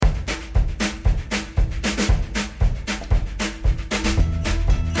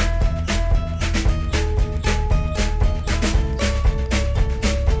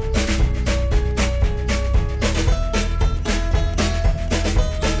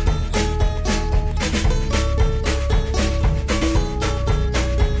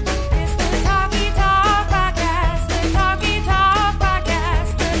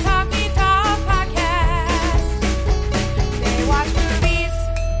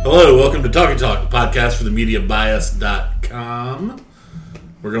Hello, welcome to Talkie, the podcast for the MediaBias.com.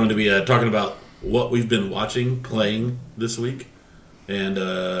 We're going to be talking about what we've been watching, playing this week, and do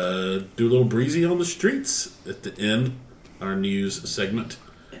a little breezy on the streets at the end, our news segment.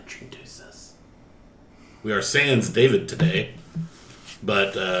 Introduce us. We are sans David today,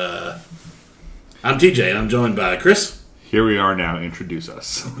 but I'm TJ, and I'm joined by Chris. Here we are now, introduce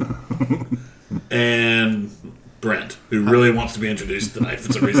us. And Brent, who really wants to be introduced tonight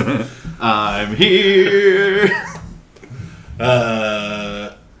for some reason. I'm here.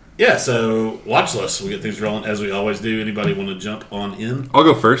 So Watchlist. We get things rolling as we always do. Anybody want to jump on in? I'll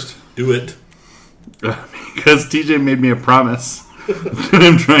go first. Do it. Because TJ made me a promise that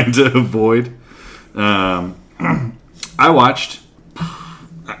I'm trying to avoid. I watched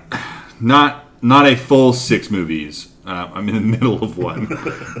not a full 6 movies. I'm in the middle of one,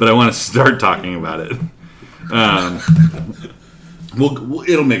 but I want to start talking about it. Well,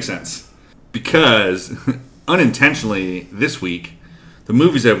 it'll make sense because unintentionally this week, the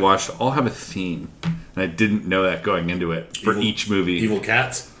movies I've watched all have a theme, and I didn't know that going into it for each movie. Evil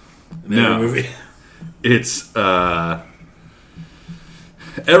cats. In No. every movie. It's every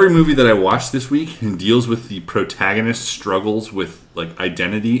movie that I watched this week deals with the protagonist's struggles with like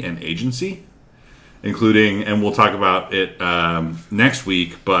identity and agency, including, and we'll talk about it next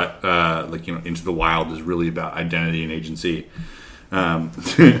week. But Into the Wild is really about identity and agency.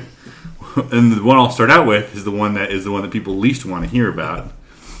 And the one I'll start out with is the one that people least want to hear about.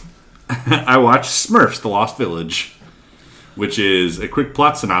 I watched Smurfs: The Lost Village, which is a quick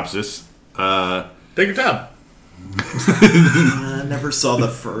plot synopsis. Take your time. I never saw the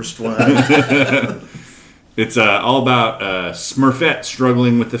first one. It's all about Smurfette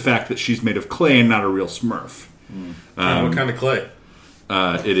struggling with the fact that she's made of clay and not a real Smurf. What kind of clay?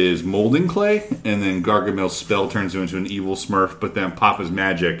 It is molding clay, and then Gargamel's spell turns her into an evil Smurf, but then Papa's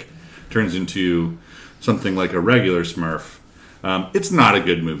magic turns into something like a regular Smurf. It's not a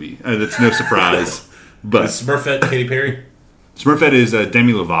good movie. That's no surprise. But Is Smurfette Katy Perry? Smurfette is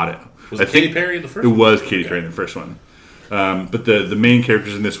Demi Lovato. Was it Katy Perry in the first It one? was Katy Perry in the first one. But the main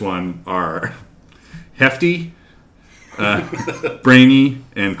characters in this one are Hefty, Brainy,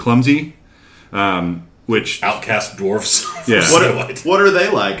 and Clumsy. Which Outcast dwarfs. Yeah. What are they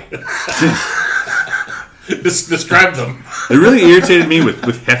like? Describe them. it really irritated me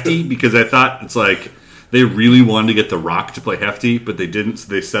with Hefty because I thought it's like they really wanted to get The Rock to play Hefty, but they didn't.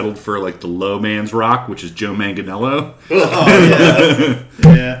 So they settled for like the low man's Rock, which is Joe Manganiello. Oh, yeah.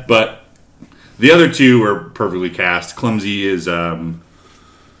 Yeah. But the other two are perfectly cast. Clumsy is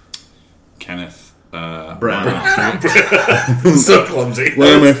Kenneth Brown. So clumsy. Why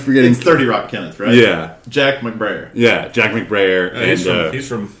am I forgetting? It's 30 Rock Kenneth, right? Yeah, Jack McBrayer. yeah, Jack McBrayer, and He's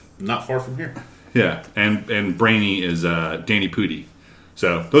from not far from here. yeah, and Brainy is Danny Pudi.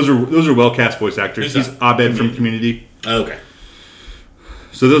 So those are well cast voice actors. Who's He's that? Abed from Community. Okay.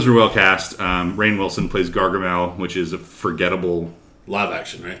 So those are well cast. Rainn Wilson plays Gargamel, which is a forgettable. Live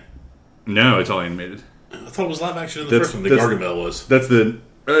action, right? No, it's all animated. I thought it was live action in the That's- first one. The that's- Gargamel was. That's the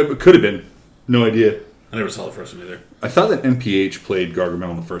it could have been. No idea. I never saw the first one either. I thought that NPH played Gargamel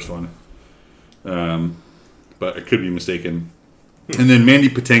in the first one, but I could be mistaken. And then Mandy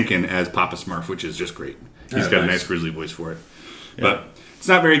Patinkin as Papa Smurf, which is just great. He's got a nice grizzly voice for it. Yeah. But it's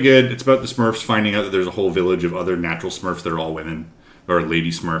not very good. It's about the Smurfs finding out that there's a whole village of other natural Smurfs that are all women, or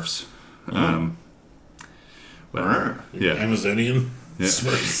lady Smurfs. Yeah. Amazonian Yeah.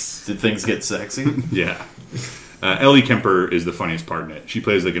 Smurfs. Did things get sexy? Yeah. Ellie Kemper is the funniest part in it. She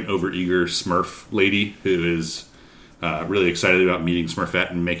plays like an overeager Smurf lady who is really excited about meeting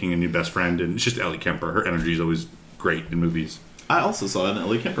Smurfette and making a new best friend. And it's just Ellie Kemper. Her energy is always great in movies. I also saw an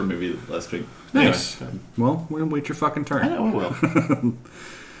Ellie Kemper movie last week. Nice. Anyway. Well, we're going to wait your fucking turn. I know I will.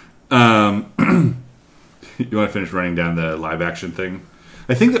 You want to finish running down the live action thing?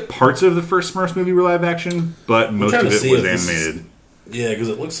 I think that parts of the first Smurfs movie were live action, but most of it was animated. Yeah, because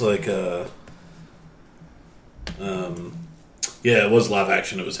it looks like... yeah, it was live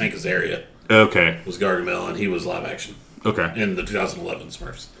action. It was Hank Azaria. Okay. Was Gargamel, and he was live action Okay. in the 2011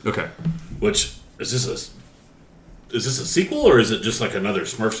 Smurfs. Okay. Which is this a sequel, or is it just like another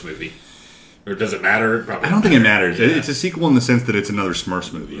Smurfs movie, or does it matter? Probably I don't think it matters. Yeah. It's a sequel in the sense that it's another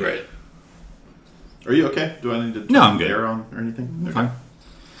Smurfs movie. Right. Are you okay? Do I need to No, I'm good. air on or anything? Okay. Fine.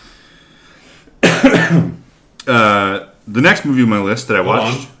 The next movie on my list that I Hold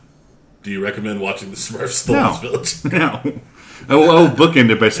watched. on. Do you recommend watching the Smurfs: The No. Lost Village? No. I will bookend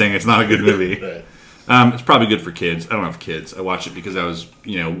it by saying it's not a good movie. Right. It's probably good for kids. I don't have kids. I watched it because I was,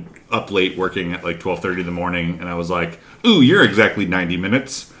 up late working at like 12:30 in the morning, and I was like, "Ooh, you're exactly 90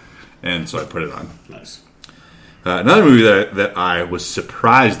 minutes," and so I put it on. Nice. Another movie that I was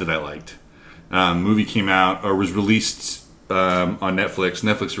surprised that I liked. Movie came out or was released on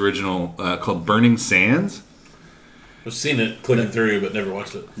Netflix original called Burning Sands. I've seen it clicking through, but never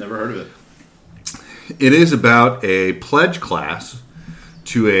watched it. Never heard of it. It is about a pledge class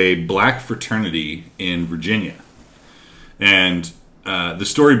to a black fraternity in Virginia. And the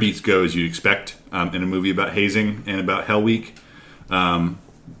story beats go as you'd expect in a movie about hazing and about Hell Week.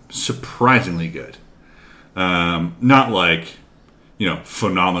 Surprisingly good. Not like,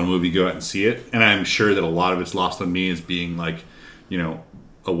 phenomenal movie, go out and see it. And I'm sure that a lot of it's lost on me as being like,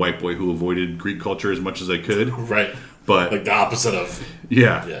 a white boy who avoided Greek culture as much as I could. Right. But like the opposite of...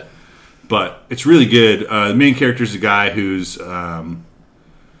 Yeah. But it's really good. The main character is a guy who's...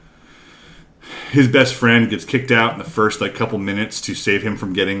 his best friend gets kicked out in the first couple minutes to save him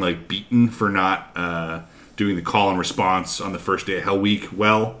from getting beaten for not doing the call and response on the first day of Hell Week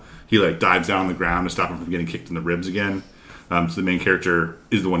well. He dives down on the ground to stop him from getting kicked in the ribs again. So the main character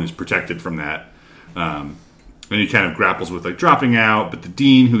is the one who's protected from that. And he kind of grapples with dropping out, but the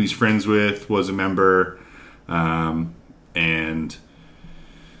dean who he's friends with was a member. And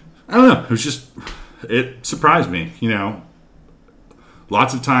I don't know. It was just, it surprised me,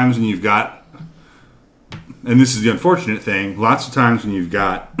 Lots of times when you've got, and this is the unfortunate thing, lots of times when you've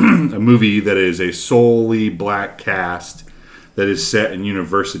got a movie that is a solely black cast that is set in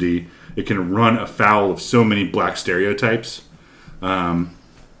university, it can run afoul of so many black stereotypes.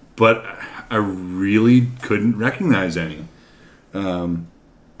 But I really couldn't recognize any.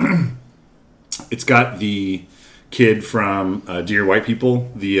 It's got the kid from Dear White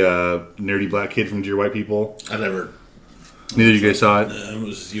People, the nerdy black kid from Dear White People. Neither of you guys saw it. It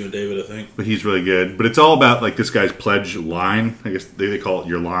was just you and David, I think. But he's really good. But it's all about this guy's pledge line. I guess they call it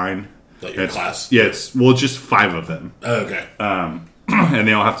your line. Like your class? Yeah, it's just 5 of them. Oh, okay. And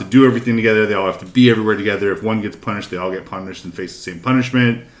they all have to do everything together. They all have to be everywhere together. If one gets punished, they all get punished and face the same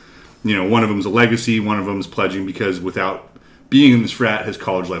punishment. One of them's a legacy. One of them's pledging because without being in this frat, his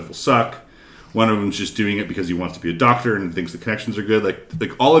college life will suck. One of them's just doing it because he wants to be a doctor and thinks the connections are good.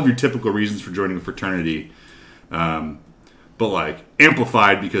 Like all of your typical reasons for joining a fraternity. But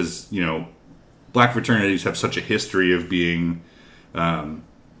amplified because, black fraternities have such a history of being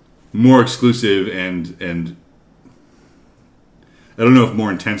more exclusive and I don't know if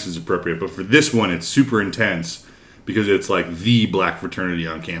more intense is appropriate, but for this one it's super intense because it's the black fraternity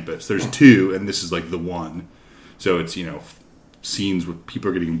on campus. There's 2 and this is the one. So it's, scenes where people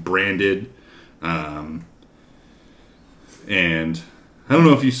are getting branded. And I don't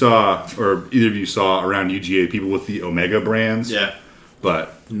know if you saw, or either of you saw around UGA people with the Omega brands. Yeah.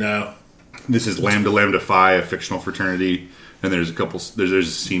 But no. This is Lambda Phi, a fictional fraternity. And there's a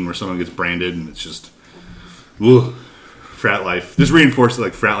scene where someone gets branded and it's just, ugh, frat life. This reinforced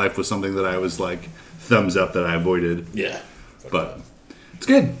frat life was something that I was thumbs up that I avoided. Yeah. But it's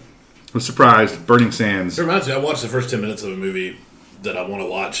good. I was surprised. Burning Sands. It reminds me, I watched the first 10 minutes of a movie that I want to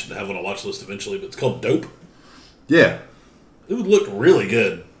watch and have on a watch list eventually, but it's called Dope. Yeah. It would look really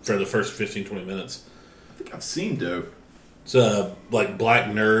good for the first 15, 20 minutes. I think I've seen Dope. It's black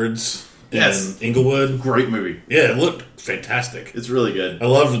nerds Yes. in Inglewood. Great movie. Yeah, it looked fantastic. It's really good. I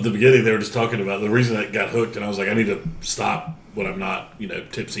loved at the beginning they were just talking about the reason I got hooked, and I was like, I need to stop when I'm not,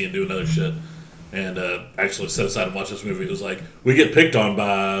 tipsy and doing other shit. And actually set aside and watch this movie. It was we get picked on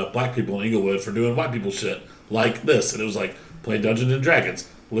by black people in Inglewood for doing white people shit like this. And it was play Dungeons and Dragons,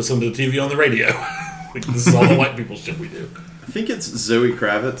 listen to the TV on the radio. This is all the white people shit we do. I think it's Zoe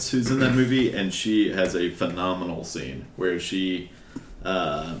Kravitz who's in that movie, and she has a phenomenal scene where she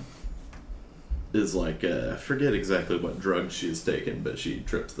is I forget exactly what drug she's taken, but she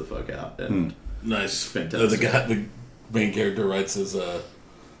trips the fuck out. And nice. Fantastic. The main character writes his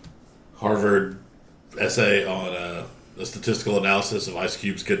Harvard essay on the statistical analysis of Ice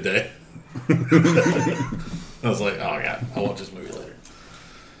Cube's Good Day. I was like, oh yeah, I'll watch this movie later.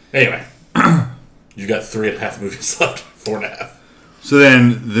 Anyway, you got 3.5 movies left. 4.5. So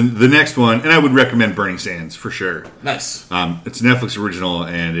then the next one, and I would recommend Burning Sands for sure. Nice. It's a Netflix original,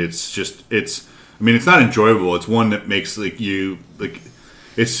 and it's not enjoyable. It's one that makes it's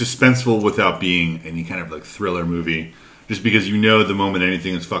suspenseful without being any kind of thriller movie. Just because the moment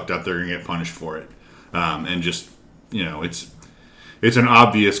anything is fucked up, they're gonna get punished for it, and just it's an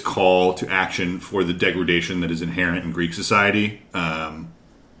obvious call to action for the degradation that is inherent in Greek society.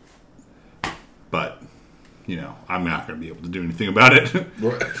 But I'm not going to be able to do anything about it.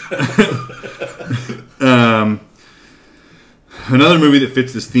 Another movie that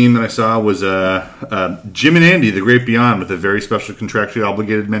fits this theme that I saw was Jim and Andy, The Great Beyond, with a very special contractually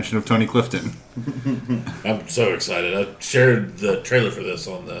obligated mention of Tony Clifton. I'm so excited. I shared the trailer for this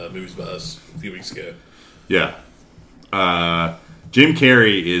on the Movies Buzz a few weeks ago. Yeah. Jim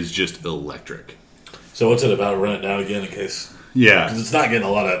Carrey is just electric. So what's it about? Run it down again in case. Yeah. Because it's not getting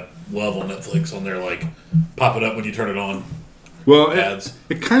a lot of love on Netflix on there, like, pop it up when you turn it on. Well, ads.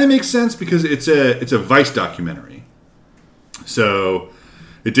 It kind of makes sense because it's a Vice documentary. So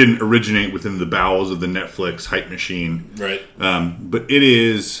it didn't originate within the bowels of the Netflix hype machine. Right. But it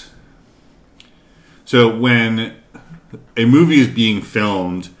is... So when a movie is being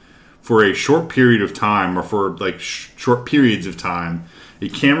filmed for a short period of time, or for like short periods of time, a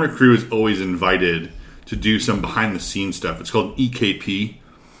camera crew is always invited to do some behind the scenes stuff. It's called EKP.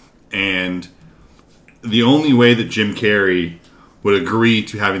 And the only way that Jim Carrey would agree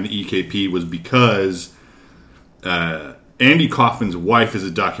to having the EKP was because Andy Kaufman's wife is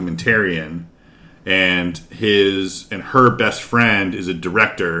a documentarian, and her best friend is a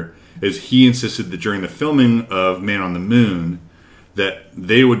director. As he insisted that during the filming of Man on the Moon, that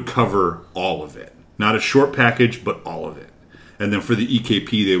they would cover all of it, not a short package, but all of it. And then for the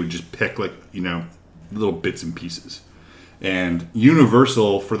EKP, they would just pick little bits and pieces. And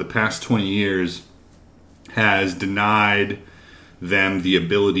Universal, for the past 20 years, has denied them the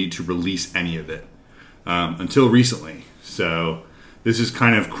ability to release any of it until recently. So this is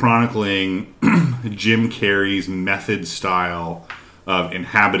kind of chronicling Jim Carrey's method style of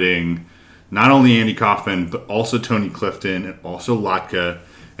inhabiting not only Andy Kaufman, but also Tony Clifton, and also Latka,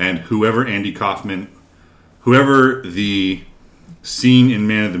 and whoever the scene in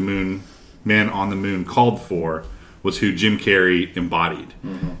Man on the Moon called for was who Jim Carrey embodied.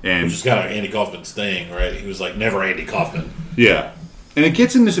 Mm-hmm. And which is kind of Andy Kaufman's thing, right? He was like, never Andy Kaufman. Yeah. And it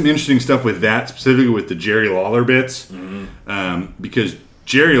gets into some interesting stuff with that, specifically with the Jerry Lawler bits. Mm-hmm. Because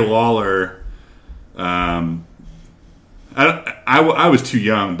Jerry Lawler... I was too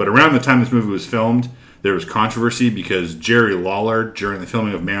young, but around the time this movie was filmed, there was controversy because Jerry Lawler, during the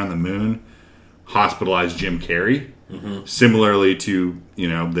filming of Man on the Moon, hospitalized Jim Carrey, similarly to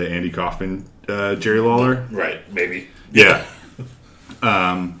the Andy Kaufman Jerry Lawler. Right, maybe. Yeah.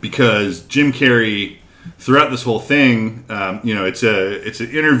 Because Jim Carrey, throughout this whole thing, it's an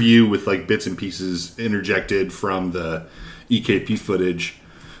interview with like bits and pieces interjected from the EKP footage.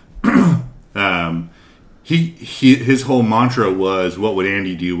 His whole mantra was, what would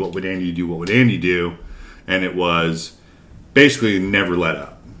Andy do? What would Andy do? What would Andy do? And it was basically never let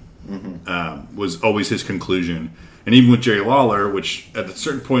up. Mm-hmm. Was always his conclusion. And even with Jerry Lawler, which at a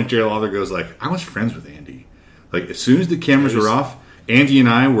certain point Jerry Lawler goes like, I was friends with Andy. Like as soon as the cameras were off, Andy and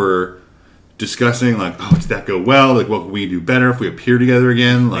I were discussing like, oh, did that go well? Like what could we do better if we appear together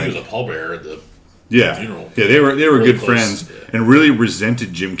again? Like he was a pallbearer at the funeral. Yeah, they were really good close. friends and really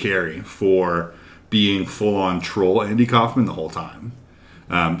resented Jim Carrey for being full-on troll Andy Kaufman the whole time.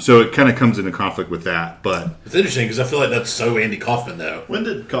 So it kind of comes into conflict with that. But it's interesting because I feel like that's so Andy Kaufman, though. When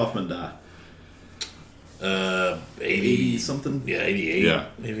did Kaufman die? 80 something? Yeah, 88. Yeah.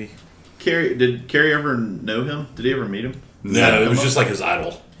 Maybe. Did Carrey ever know him? Did he ever meet him? No, it was just like his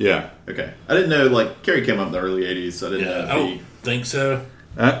idol. Yeah. Okay. I didn't know, like, Carrey came up in the early 80s, so I didn't know if I don't think so.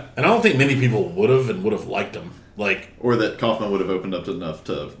 And I don't think many people would have liked him. Like, or that Kaufman would have opened up enough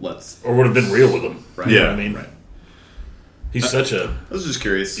to or would have been real with him. Right. You know Yeah. what I mean? Right. He's such a... I was just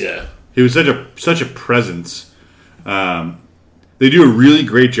curious. Yeah. He was such a presence. They do a really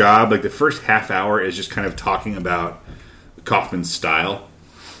great job. Like the first half hour is just kind of talking about Kaufman's style.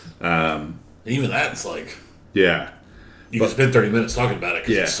 Even that's like... Yeah. You can spend 30 minutes talking about it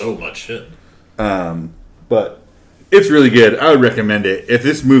because Yeah. it's so much shit. But it's really good. I would recommend it. If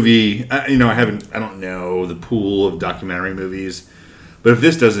this movie, I don't know the pool of documentary movies, but if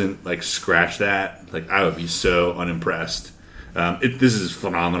this doesn't like scratch that, like I would be so unimpressed. This is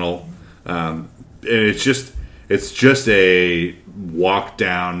phenomenal, and it's just a walk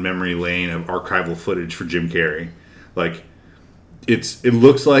down memory lane of archival footage for Jim Carrey. Like it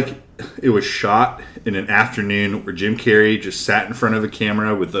looks like it was shot in an afternoon where Jim Carrey just sat in front of a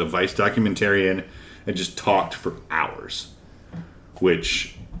camera with a Vice documentarian and just talked for hours,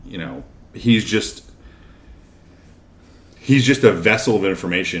 which, he's just a vessel of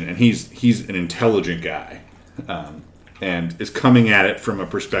information, and he's an intelligent guy, and is coming at it from a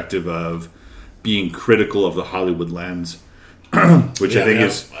perspective of being critical of the Hollywood lens, which I think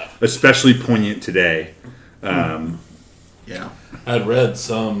is especially poignant today. Yeah. I had read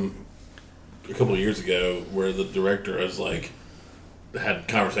a couple of years ago where the director has like had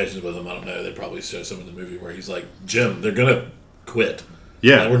conversations with him. I don't know. They probably show some in the movie where he's like, Jim, they're gonna quit.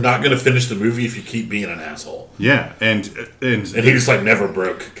 Yeah, like, we're not gonna finish the movie if you keep being an asshole. Yeah, and he just like never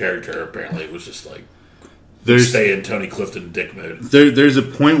broke character. Apparently, it was just like stay in Tony Clifton dick mode. There's a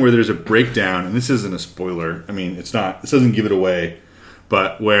point where there's a breakdown, and this isn't a spoiler. I mean, it's not. This doesn't give it away,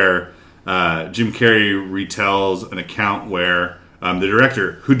 but where Jim Carrey retells an account where the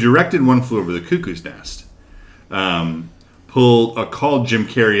director, who directed One Flew Over the Cuckoo's Nest, called Jim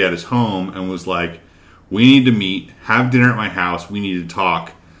Carrey at his home and was like, "We need to meet, have dinner at my house. We need to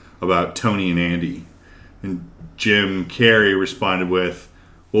talk about Tony and Andy." And Jim Carrey responded with,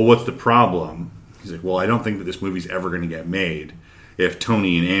 "Well, what's the problem?" He's like, "Well, I don't think that this movie's ever going to get made if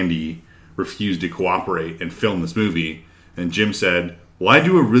Tony and Andy refuse to cooperate and film this movie." And Jim said, "Well, I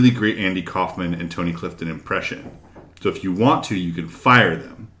do a really great Andy Kaufman and Tony Clifton impression. So if you want to, you can fire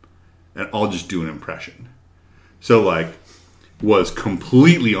them, and I'll just do an impression." So, like, was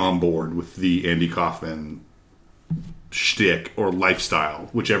completely on board with the Andy Kaufman shtick or lifestyle,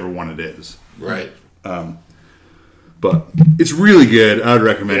 whichever one it is. Right. But it's really good. I would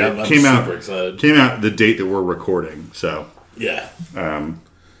recommend it. I'm Came super excited. Came out the date that we're recording. So yeah.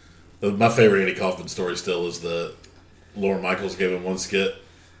 My favorite Andy Kaufman story still is the Lorne Michaels gave him one skit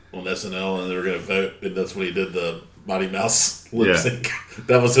on SNL, and they were going to vote, and that's when he did the Mighty Mouse lip sync.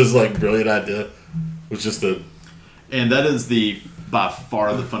 That was his brilliant idea. It was just and that is by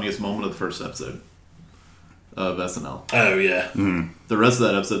far the funniest moment of the first episode of SNL. Oh yeah. The rest of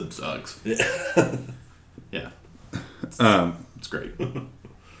that episode sucks. Yeah. Yeah. It's great.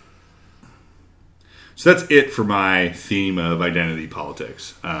 So that's it for my theme of identity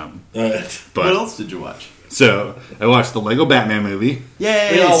politics. But What else did you watch? So I watched the Lego Batman movie.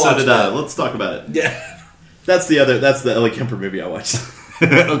 Yay! We all So watched did that. I. Let's talk about it. yeah. That's the Ellie Kemper movie I watched.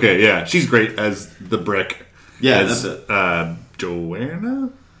 Okay, yeah, she's great as the brick. Yeah, as, that's it.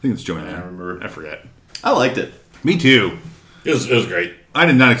 Joanna. I think it's Joanna. I remember. I forget. I liked it. Me too. It was great. I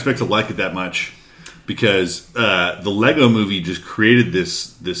did not expect to like it that much because the Lego movie just created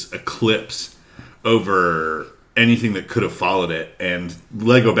this eclipse over anything that could have followed it. And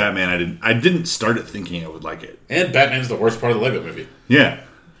Lego Batman, I didn't start it thinking I would like it. And Batman's the worst part of the Lego movie. Yeah,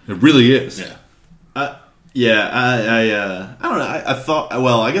 it really is. Yeah. I don't know. I thought.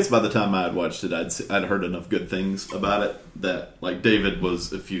 Well, I guess by the time I had watched it, I'd heard enough good things about it that David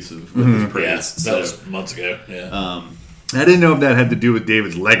was effusive with his praise. Yeah, that was months ago. Yeah. I didn't know if that had to do with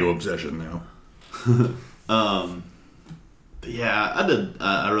David's Lego obsession, though. But yeah, I did.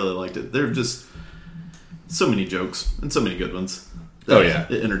 I really liked it. There were just so many jokes and so many good ones. Oh, yeah.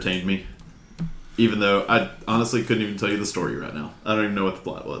 It entertained me. Even though I honestly couldn't even tell you the story right now. I don't even know what the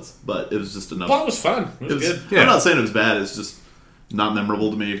plot was, but it was just enough. The plot was fun. It was good. Yeah. I'm not saying it was bad. It's just not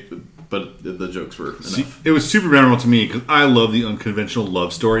memorable to me. But the jokes were enough. It was super memorable to me because I love the unconventional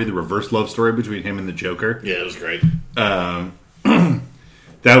love story, the reverse love story between him and the Joker. Yeah, it was great. That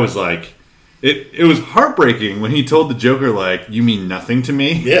was like it was heartbreaking when he told the Joker, like, "You mean nothing to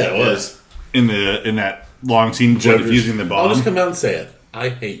me." Yeah, it was. In that long scene before defusing the bomb. I'll just come out and say it. I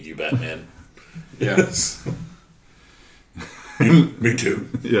hate you, Batman. Yes. Me too.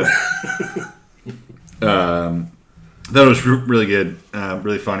 Yeah. That was really good,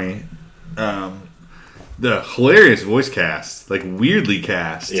 really funny. The hilarious voice cast, like weirdly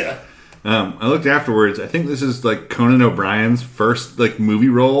cast. Yeah. I looked afterwards. I think this is like Conan O'Brien's first movie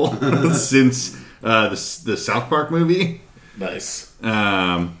role since the South Park movie. Nice.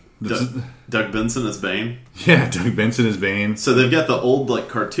 Doug Benson as Bane. Yeah, Doug Benson as Bane. So they've got the old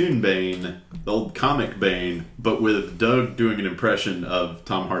cartoon Bane, the old comic Bane, but with Doug doing an impression of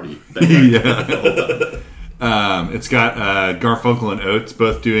Tom Hardy Bane. Yeah. The whole time. It's got Garfunkel and Oates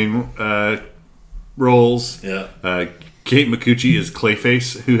both doing roles. Yeah. Kate McCucci is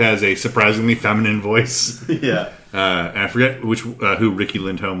Clayface, who has a surprisingly feminine voice. Yeah. And I forget who Ricky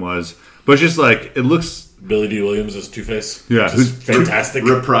Lindholm was, but it's just it looks. Billy D. Williams as Two-Face. Yeah, who's fantastic.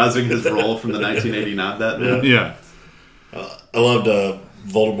 Reprising his role from the 1989 Batman. Yeah. I loved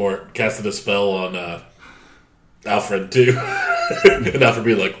Voldemort casting a spell on Alfred too, and Alfred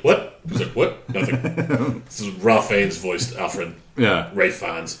being like, "What?" He's like, "What? Nothing." This is Ralph Fiennes voiced Alfred. Yeah. Ray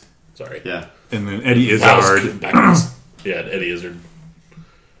Fiennes. Sorry. Yeah. And then Eddie Wow, Izzard. backwards. Yeah, Eddie Izzard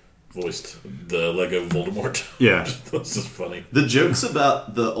voiced the Lego Voldemort. Yeah. This is funny. The jokes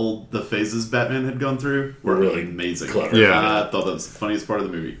about the phases Batman had gone through were Really amazing. clever. Yeah. I thought that was the funniest part of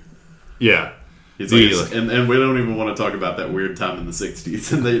the movie. Yeah. He's like, and we don't even want to talk about that weird time in the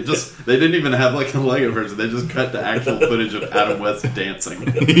 60s. And they didn't even have a Lego version. They just cut to actual footage of Adam West dancing,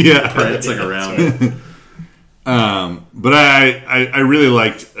 Yeah. prancing around. But I really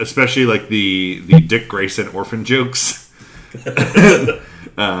liked, especially the Dick Grayson orphan jokes.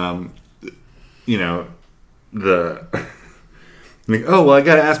 Oh, well, I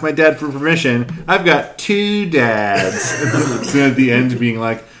gotta ask my dad for permission. I've got two dads. So at the end being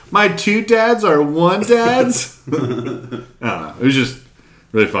like, my two dads are one dads? I don't know. It was just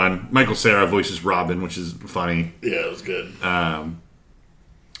really fun. Michael Cera voices Robin, which is funny. Yeah, it was good.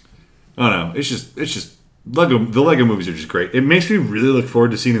 I don't know. It's just Lego. The Lego movies are just great. It makes me really look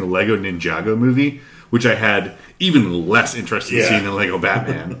forward to seeing the Lego Ninjago movie, which I had even less interest in seeing than Lego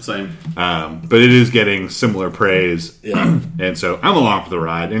Batman. Same. But it is getting similar praise. Yeah. And so I'm along for the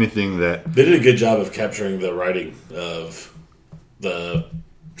ride. Anything that... They did a good job of capturing the writing of the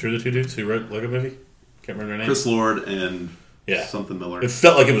two dudes who wrote Lego movie. Can't remember their name. Chris Lord and Yeah. something Miller. It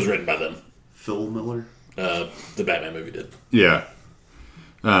felt like it was written by them. Phil Miller? The Batman movie did. Yeah.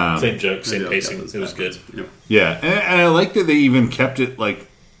 Same joke, same pacing. It was good. Yep. Yeah. And I like that they even kept it, like,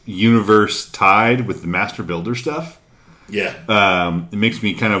 universe tied with the Master Builder stuff. Yeah. It makes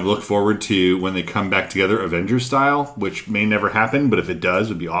me kind of look forward to when they come back together Avengers style, which may never happen, but if it does,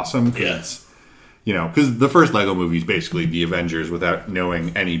 it would be awesome. Yes. You know, because the first Lego movie is basically the Avengers without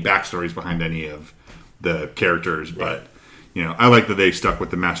knowing any backstories behind any of the characters. Right. But, you know, I like that they stuck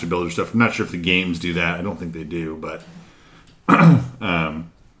with the Master Builder stuff. I'm not sure if the games do that. I don't think they do, but that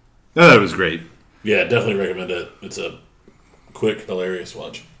was great. Yeah, definitely recommend it. It's a quick, hilarious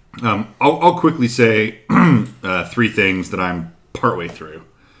watch. I'll quickly say 3 things that I'm partway through.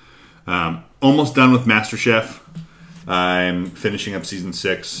 Almost done with MasterChef. I'm finishing up season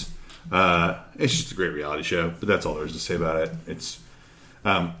 6. It's just a great reality show, but that's all there is to say about it.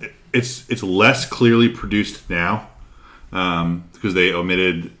 It's less clearly produced now because they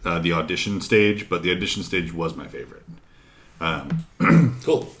omitted the audition stage, but the audition stage was my favorite.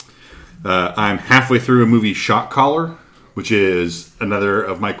 Cool. I'm halfway through a movie, Shot Caller, which is another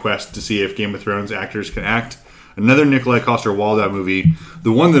of my quest to see if Game of Thrones actors can act. Another Nikolai Coster-Waldau movie,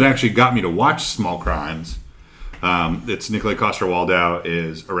 the one that actually got me to watch Small Crimes. It's Nikolai Coster-Waldau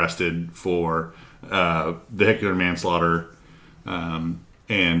is arrested for vehicular manslaughter and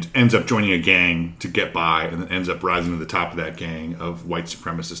ends up joining a gang to get by, and then ends up rising to the top of that gang of white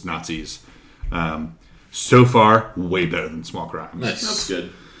supremacist Nazis. So far, way better than Small Crimes. Nice. That's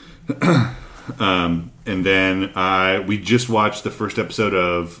good. And then we just watched the first episode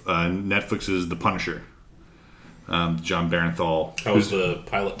of Netflix's The Punisher. John Barenthal. How was the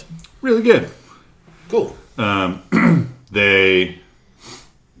pilot? Really good. Cool.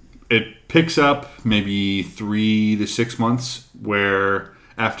 It picks up maybe 3 to 6 months where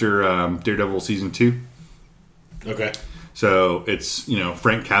after Daredevil season 2. Okay. So it's,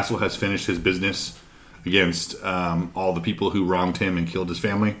 Frank Castle has finished his business against all the people who wronged him and killed his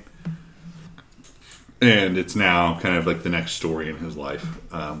family. And it's now kind of like the next story in his life,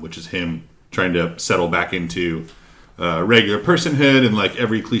 which is him trying to settle back into regular personhood. And like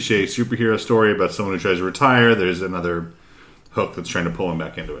every cliche superhero story about someone who tries to retire, there's another hook that's trying to pull him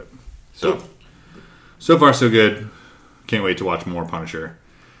back into it. So far so good. Can't wait to watch more Punisher.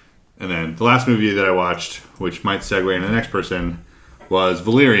 And then the last movie that I watched, which might segue into the next person, was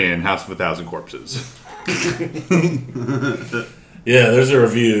Valerian, House of a Thousand Corpses. Yeah, there's a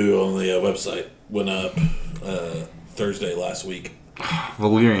review on the website. Went up Thursday last week.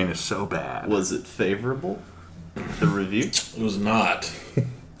 Valerian is so bad. Was it favorable? The review? It was not.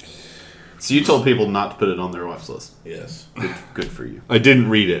 So you told people not to put it on their watch list. Yes. Good for you. I didn't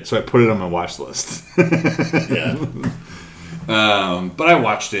read it, so I put it on my watch list. Yeah. But I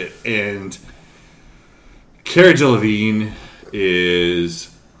watched it, and Cara Delevingne is...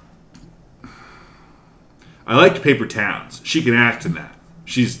 I liked Paper Towns. She can act in that.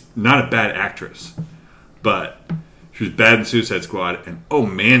 She's not a bad actress, but she was bad in Suicide Squad, and oh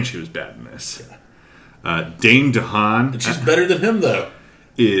man, she was bad in this. Dane DeHaan... And she's better than him, though.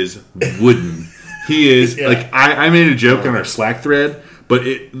 ...is wooden. He is... Yeah. Like, I made a joke on our Slack thread, but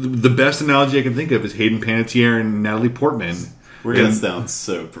the best analogy I can think of is Hayden Panettiere and Natalie Portman. We're going to sound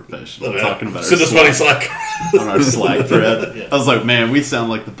so professional talking about Send us money, Slack. on our Slack thread. Yeah. I was like, man, we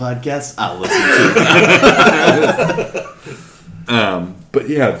sound like the podcast I listen to. But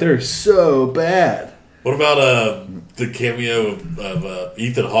yeah, they're so bad. What about the cameo of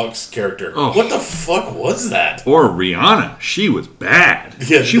Ethan Hawke's character? Oh. What the fuck was that? Or Rihanna. She was bad.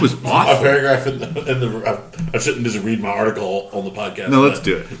 Yeah, She was A awful. paragraph in the I shouldn't just read my article on the podcast. No, let's but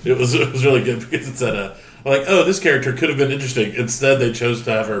do it. It was really good because it said, like, oh, this character could have been interesting. Instead, they chose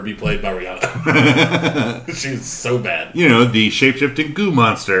to have her be played by Rihanna. She's so bad. The shape-shifting goo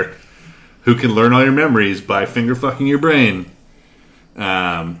monster who can learn all your memories by finger-fucking your brain.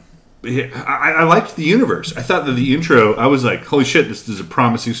 I liked the universe. I thought that the intro, I was like, holy shit, this is a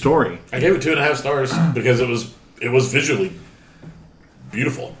promising story. I gave it 2.5 stars because it was visually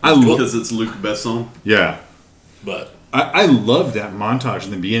beautiful. Because it's Luc Besson. Yeah. But I love that montage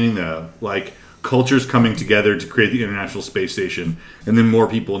in the beginning, though. Like, cultures coming together to create the International Space Station, and then more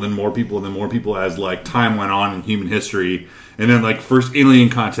people, and then more people, and then more people as, like, time went on in human history. And then, like, first alien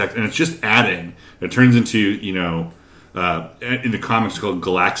contact, and it's just adding. It turns into, in the comics called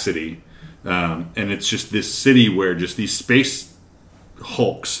Galaxity. And it's just this city where just these space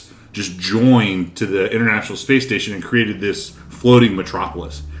hulks just joined to the International Space Station and created this floating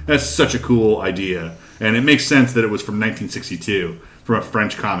metropolis. That's such a cool idea. And it makes sense that it was from 1962, from a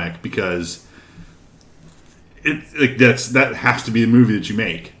French comic, because that has to be the movie that you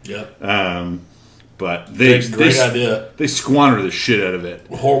make. Yep. But great idea. They squander the shit out of it.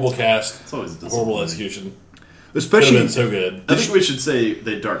 Horrible cast. It's always horrible execution. Especially, been so good. I think we should say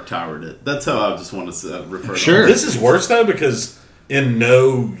they Dark Towered it. That's how I just want to refer to Sure. it. This is worse, though, because in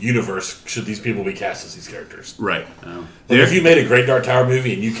no universe should these people be cast as these characters. Right. Oh. If you made a great Dark Tower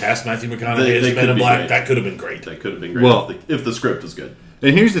movie and you cast Matthew McConaughey as Men in Black, great. that could have been great. That could have been great Well, if the script was good.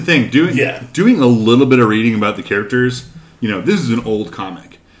 And here's the thing, doing a little bit of reading about the characters, this is an old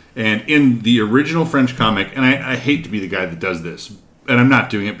comic. And in the original French comic, and I hate to be the guy that does this, and I'm not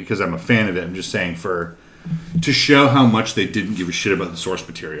doing it because I'm a fan of it, I'm just saying to show how much they didn't give a shit about the source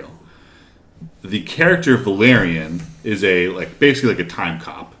material. The character Valerian is basically like a time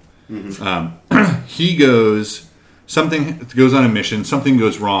cop. Mm-hmm. He goes on a mission, something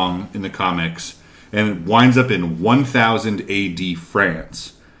goes wrong in the comics, and it winds up in 1000 AD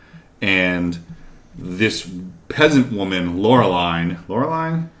France. And this peasant woman, Laureline, I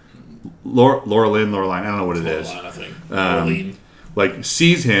don't know what it is. I think.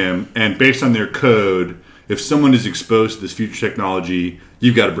 Sees him, and based on their code, if someone is exposed to this future technology,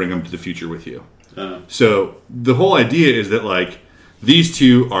 you've got to bring them to the future with you. So the whole idea is that these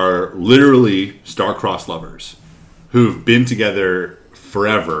two are literally star-crossed lovers who've been together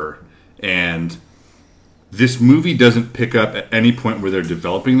forever, and this movie doesn't pick up at any point where they're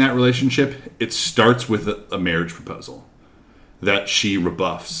developing that relationship. It starts with a marriage proposal that she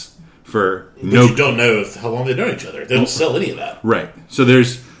rebuffs for you don't know how long they've known each other. They don't sell any of that. Right. So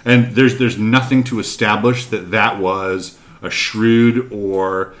there's nothing to establish that was a shrewd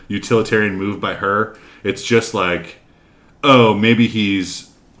or utilitarian move by her. It's just maybe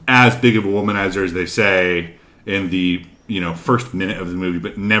he's as big of a womanizer as they say in the first minute of the movie,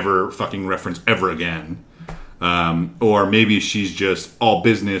 but never fucking referenced ever again. Or maybe she's just all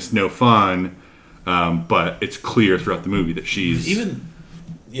business, no fun. But it's clear throughout the movie that she's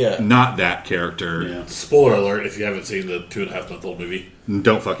not that character. Yeah. Spoiler alert: if you haven't seen the 2.5-month-old movie,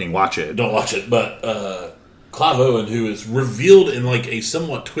 don't fucking watch it. Don't watch it. But Clive Owen, who is revealed in a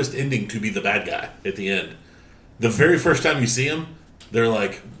somewhat twist ending to be the bad guy at the end, the very first time you see him, they're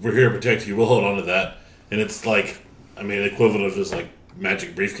like, "We're here to protect you. We'll hold on to that." And it's the equivalent of this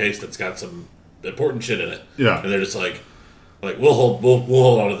magic briefcase that's got some important shit in it. Yeah. And they're just we'll hold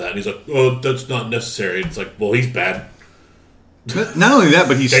on to that. And he's like, "Oh, that's not necessary." It's well, he's bad. Not only that,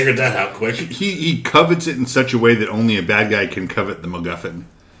 but he figured that out quick. He covets it in such a way that only a bad guy can covet the MacGuffin.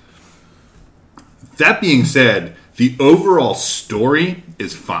 That being said, the overall story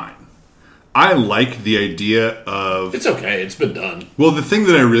is fine. I like the idea of... It's okay. It's been done. Well, the thing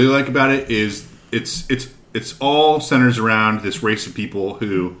that I really like about it is it's all centers around this race of people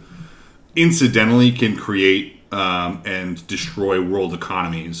who incidentally can create and destroy world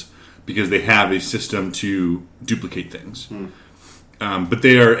economies because they have a system to duplicate things. But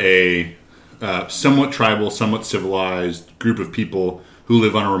they are a somewhat tribal, somewhat civilized group of people who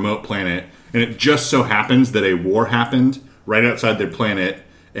live on a remote planet. And it just so happens that a war happened right outside their planet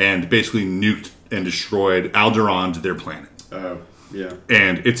and basically nuked and destroyed Alderaan to their planet. Yeah.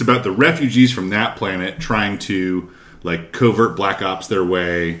 And it's about the refugees from that planet trying to covert black ops their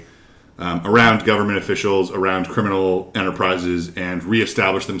way around government officials, around criminal enterprises, and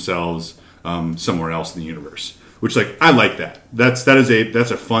reestablish themselves somewhere else in the universe. Which, I like that. That's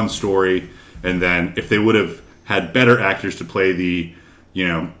a fun story. And then if they would have had better actors to play the,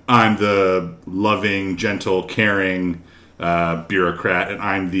 I'm the loving, gentle, caring bureaucrat, and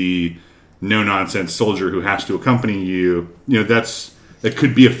I'm the no-nonsense soldier who has to accompany you, that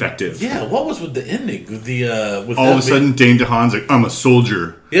could be effective. Yeah, what was with the ending? With all of a sudden, Dane DeHaan's I'm a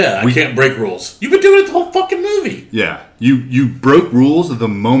soldier. Yeah, I can't break rules. You've been doing it the whole fucking movie. Yeah, you broke rules the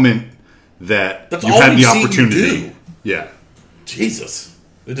moment that That's you all had the we've seen opportunity. you do. Yeah. Jesus.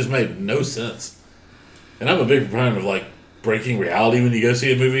 It just made no sense. And I'm a big proponent of breaking reality when you go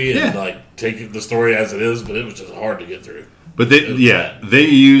see a movie and take the story as it is, but it was just hard to get through. But they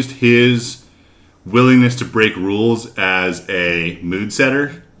used his willingness to break rules as a mood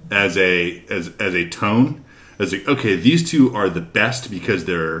setter, as a tone, as okay, these two are the best because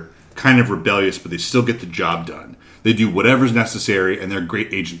they're kind of rebellious, but they still get the job done. They do whatever's necessary, and they're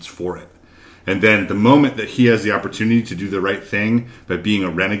great agents for it. And then the moment that he has the opportunity to do the right thing by being a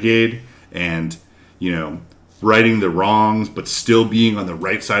renegade and righting the wrongs, but still being on the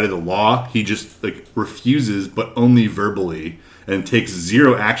right side of the law. He just like refuses, but only verbally, and takes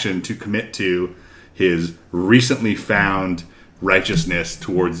zero action to commit to his recently found righteousness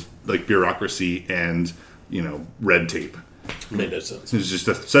towards like bureaucracy and red tape. Made no sense. It's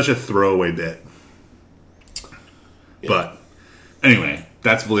just such a throwaway bit. Yeah. But anyway,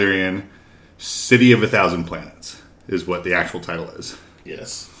 that's Valerian. City of 1,000 Planets is what the actual title is.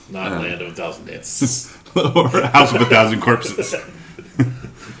 Yes, not Land of 1,000 Dances. Or House of 1,000 Corpses.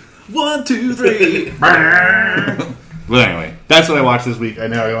 1, 2, 3. But anyway, that's what I watched this week. I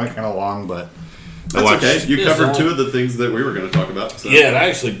know I went kind of long, but that's okay. You covered 2 of the things that we were going to talk about. So. Yeah, and I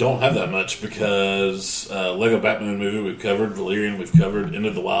actually don't have that much because Lego Batman movie we've covered, Valerian we've covered, Into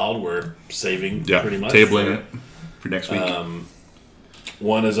the Wild we're saving pretty much. Tabling it for next week.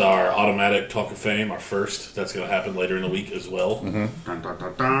 One is our automatic Talk of Fame, our first. That's going to happen later in the week as well. That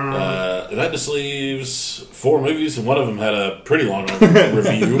just leaves 4 movies, and one of them had a pretty long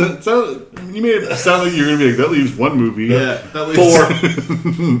review. So you made it sound like you're going to be like, that leaves 1 movie. Yeah, that leaves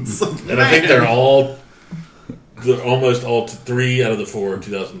 4. And I think they're almost all 3 out of the 4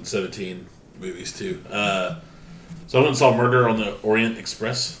 2017 movies, too. So I went and saw Murder on the Orient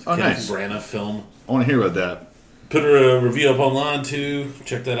Express. Oh, Kenneth nice. Branagh film. I want to hear about that. Put a review up online too.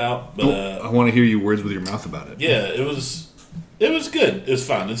 Check that out. But I want to hear you words with your mouth about it. yeah, it was good. It was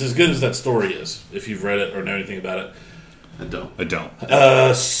fun. It's as good as that story is. If you've read it or know anything about it, I don't.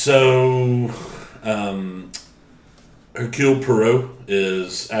 Hercule Poirot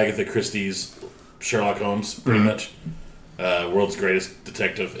is Agatha Christie's Sherlock Holmes, pretty much. World's greatest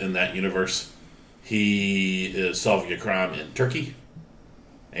detective in that universe. He is solving a crime in Turkey,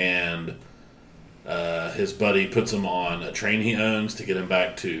 and his buddy puts him on a train he owns to get him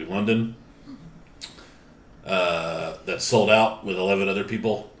back to London. That's sold out with 11 other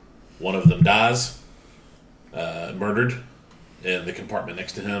people. One of them dies, murdered in the compartment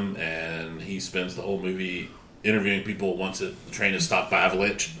next to him, and he spends the whole movie interviewing people once the train is stopped by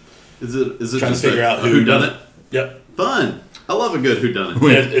avalanche. Is it trying just to figure out who done it? Yep. Fun. I love a good whodunit.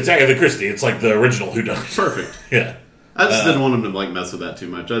 It's Agatha Christie. It's like the original whodunit. Perfect. Yeah. I just didn't want him to mess with that too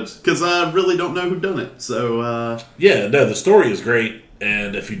much, because I really don't know who done it. So yeah, no, the story is great,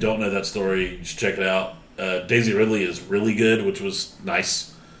 and if you don't know that story, you should check it out. Daisy Ridley is really good, which was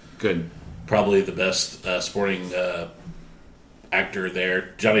nice. Good. Probably the best sporting actor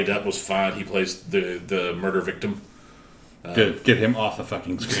there. Johnny Depp was fine. He plays the murder victim. Good. Get him off the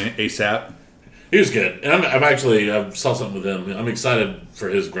fucking screen ASAP. He was good, and I saw something with him. I'm excited for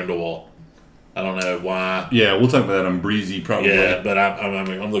his Grindelwald. I don't know why. Yeah, we'll talk about that on Breezy probably. Yeah, but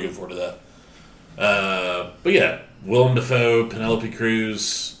I'm looking forward to that. But yeah, Willem Dafoe, Penelope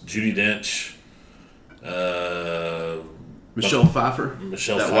Cruz, Judi Dench, Michelle Pfeiffer.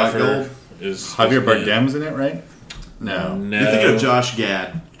 That White Gold is Javier Bardem's in it, right? No. You're thinking of Josh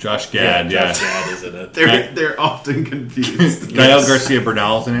Gad. Josh Gad, yeah. Josh Gad is in it. They're often confused. Gael Garcia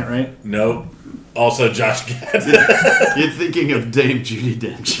Bernal's in it, right? Nope. Also Josh Gad. You're thinking of Dame Judi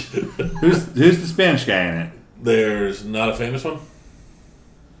Dench. Who's the Spanish guy in it? There's not a famous one.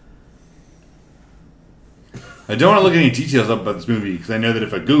 I don't want to look any details up about this movie because I know that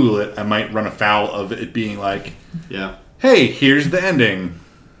if I Google it, I might run afoul of it being like, yeah, hey, here's the ending.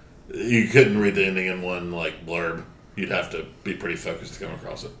 You couldn't read the ending in one blurb. You'd have to be pretty focused to come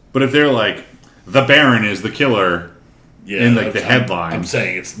across it. But if they're like, the Baron is the killer, in the headline, I'm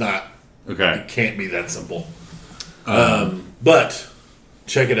saying it's not. Okay, it can't be that simple. But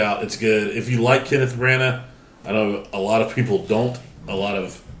check it out; it's good. If you like Kenneth Branagh, I know a lot of people don't. A lot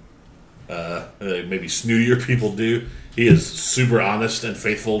of maybe snootier people do. He is super honest and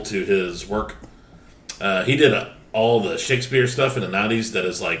faithful to his work. He did all the Shakespeare stuff in the 90s that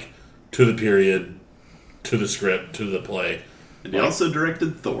is to the period, to the script, to the play. And he also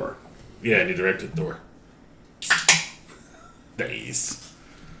directed Thor. Yeah, and he directed Thor. Nice.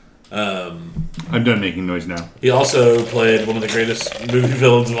 I'm done making noise now. He also played one of the greatest movie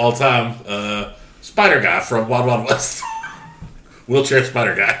villains of all time, Spider Guy from Wild Wild West. Wheelchair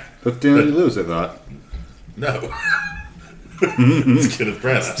Spider Guy. That's Daniel Day-Lewis, I thought. No. It's Kenneth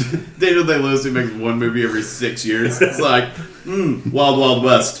Branagh. Daniel Day-Lewis, who makes one movie every 6 years. It's like, Wild Wild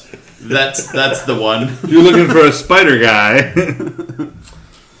West. That's the one. You're looking for a spider guy.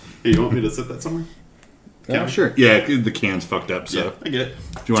 Hey, you want me to set that somewhere? Yeah, sure. Yeah, the can's fucked up, so. Yeah, I get it.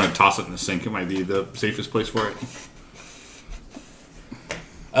 If you want to toss it in the sink, it might be the safest place for it.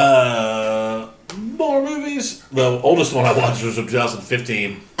 More movies. The oldest one I watched was from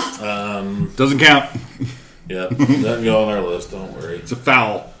 2015. Doesn't count. Yeah, doesn't go on our list. Don't worry. It's a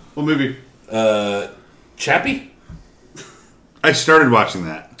foul. What movie? Chappie. I started watching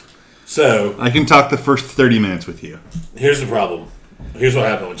that. So I can talk the first 30 minutes with you. here's the problem. Here's what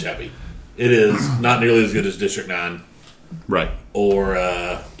happened with Chappie. It is not nearly as good as District 9 Right. or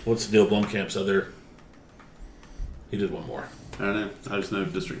what's Neil Blomkamp's other. He did one more. I don't know. I just know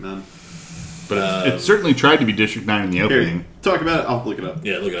District 9. But it certainly tried to be District 9 in the opening. Here, talk about it. I'll look it up.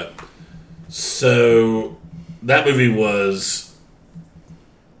 Yeah, look it up. So that movie was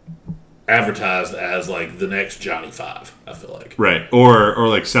advertised as like the next Johnny Five. I feel like. Right. Or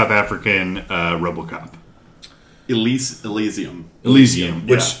like South African RoboCop. Elysium. Elysium.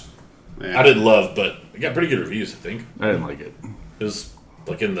 Which Yeah. I didn't love, but it got pretty good reviews. I think I didn't like it. it was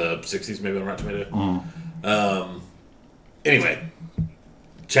like in the 60s, maybe on Rotten Tomato. Anyway,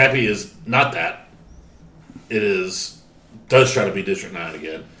 Chappie is not that. It does try to be District 9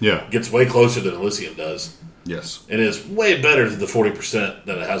 again. Yeah. Gets way closer than Elysium does. Yes. It is way better than the 40%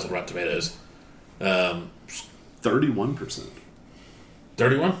 that it has on Rotten Tomatoes. 31%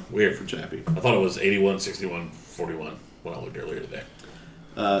 31? Weird. for Chappie. I thought it was 81, 61, 41 when I looked earlier today.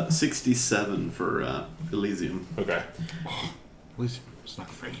 67 for Elysium. Okay. Elysium. It's not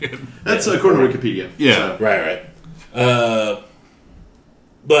very good. That's according to Wikipedia. Yeah. So, Right.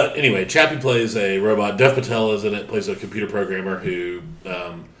 But anyway, Chappie plays a robot. Dev Patel is in it, plays a computer programmer who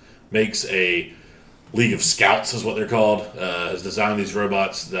makes a League of Scouts, is what they're called. Has designed these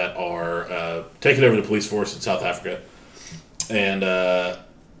robots that are taking over the police force in South Africa. And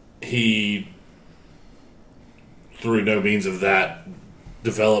he, through no means of that,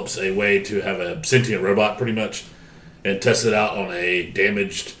 develops a way to have a sentient robot, pretty much, and tests it out on a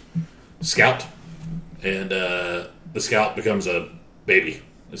damaged scout. And the scout becomes a baby,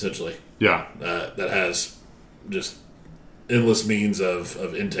 essentially, Yeah. that has just endless means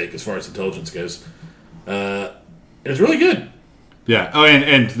of intake as far as intelligence goes. And it's really good. Yeah. Oh,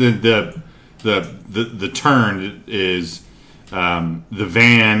 and the turn is the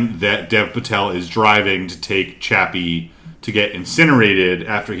van that Dev Patel is driving to take Chappie to get incinerated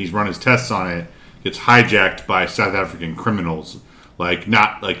after he's run his tests on it gets hijacked by South African criminals, like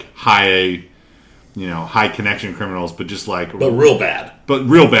not like high connection criminals, but just like But real bad.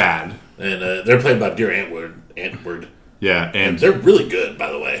 real bad. And they're played by Dear Antwoord. Yeah, And they're really good,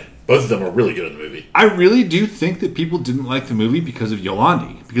 by the way. Both of them are really good in the movie. I really do think that people didn't like the movie because of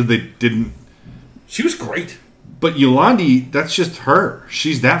Yolandi, because they didn't. She was great. But Yolandi, that's just her.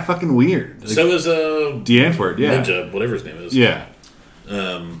 She's that fucking weird. Like, So is D'Antwoord, yeah. Ninja, whatever his name is. Yeah.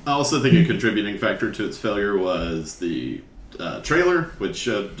 I also think a contributing factor to its failure was the trailer, which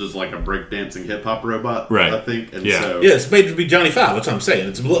showed just like a breakdancing hip hop robot, Right. I think. And Yeah. so Yeah, it's made to be Johnny Five. That's what I'm saying.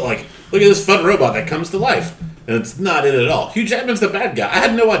 It's like, look at this fun robot that comes to life. And it's not in it at all. Hugh Jackman's the bad guy. I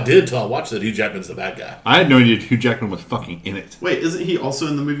had no idea until I watched that Hugh Jackman's the bad guy. I had no idea Hugh Jackman was fucking in it. wait, isn't he also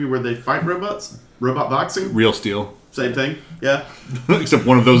in the movie where they fight robots? Robot boxing? Real Steel. Same thing? Yeah. Except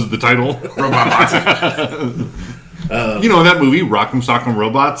one of those is the title. Robot boxing. You know that movie, Rock'em Sock'em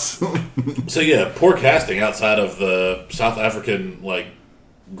Robots? So yeah, poor casting outside of the South African like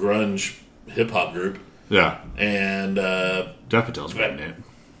grunge hip hop group, Yeah. and Dev Patel's bad in it.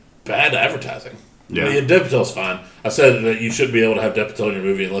 bad advertising. Yeah. Dev Patel's fine. I said that you shouldn't be able to have Dev Patel in your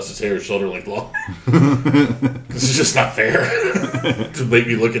movie unless his hair is shoulder length long. This is just not fair to make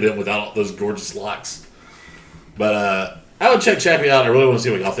me look at him without all those gorgeous locks. But I would check Chappie out. I really want to see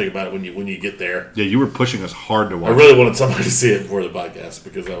what y'all think about it when you get there. Yeah, you were pushing us hard to watch. I really wanted somebody to see it before the podcast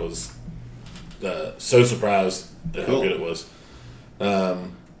because I was so surprised at how Cool. good it was.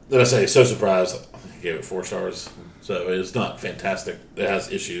 Did I say so surprised? I gave it 4 stars. So it's not fantastic. It has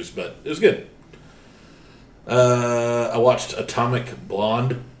issues, but it was good. I watched Atomic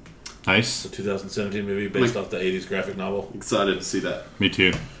Blonde, Nice. the 2017 movie based off the 80s graphic novel. Excited to see that. Me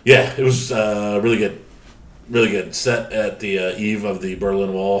too. Yeah, it was really good. Really good. Set at the eve of the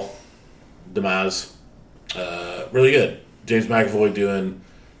Berlin Wall demise. Really good. James McAvoy doing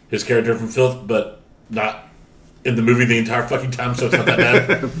his character from Filth, but not in the movie the entire fucking time, so it's not that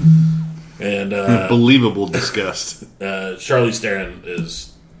bad. And Believable disgust. Charlize Theron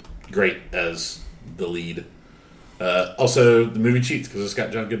is great as the lead. Also, the movie cheats because it's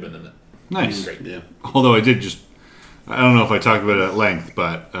got John Goodman in it. Nice. Great. Yeah. Although I don't know if I talked about it at length,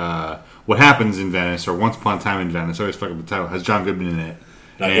 but What Happens in Venice, or Once Upon a Time in Venice, I always fuck up the title, has John Goodman in it.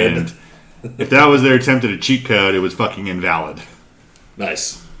 Not And good. if that was their attempt at a cheat code, it was fucking invalid.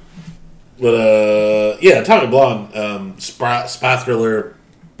 Nice. But, yeah, Atomic Blonde, spy thriller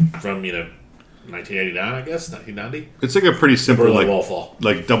from, 1989, I guess, 1990. It's like a pretty simple, Berlin like, Wall fall.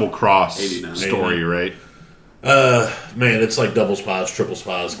 like double cross 89. story, right? Man, it's like double spies, triple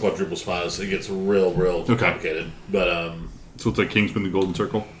spies, quadruple spies. It gets real complicated. But, So it's like Kingsman: The Golden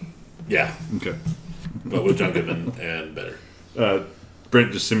Circle. yeah, Okay. but with John Goodman and better.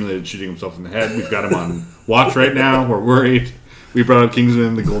 Brent just simulated shooting himself in the head. We've got him on watch right now. We're worried. We brought up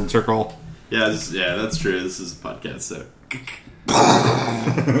Kingsman, the Golden Circle. Yeah, that's true. This is a podcast, so.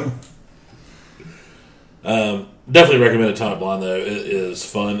 Definitely recommend Atomic Blonde, though. It is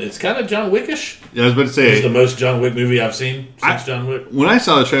fun. It's kind of John Wickish. Yeah, I was about to say. It's the most John Wick movie I've seen since John Wick. When I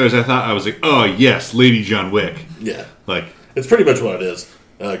saw the trailers, I was like, oh, yes, Lady John Wick. Yeah. Like, it's pretty much what it is.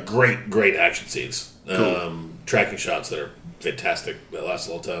 Great action scenes. Cool. Tracking shots that are fantastic, that last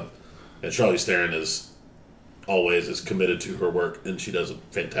a long time. And Charlize Theron is always as committed to her work, and she does a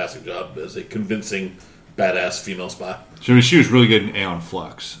fantastic job as a convincing, badass female spy. So, I mean, she was really good in Aeon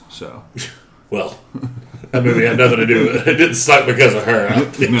Flux, so. Well, that movie had nothing to do with it. It didn't suck because of her. I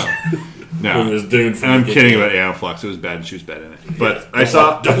don't think. No. It was doomed from I'm the kidding get-go. about Aeon Flux. It was bad, and she was bad in it. But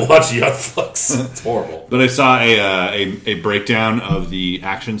Yeah, don't watch Young Flux. It's horrible. But I saw a breakdown of the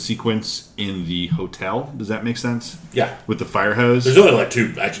action sequence in the hotel. Does that make sense? Yeah. With the fire hose. There's only like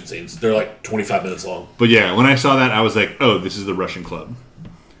 2 action scenes. They're like 25 minutes long. But yeah, when I saw that, I was like, "Oh, this is the Russian club."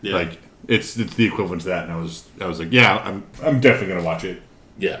 Yeah. Like it's the equivalent to that, and I was like, "Yeah, I'm definitely gonna watch it."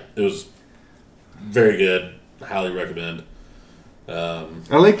 Yeah, it was very good. Highly recommend. I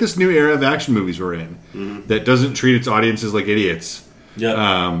like this new era of action movies we're in that doesn't treat its audiences like idiots.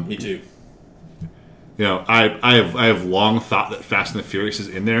 Yeah, me too. You know, I have long thought that Fast and the Furious is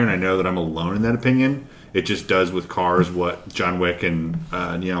in there, and I know that I'm alone in that opinion. It just does with cars what John Wick and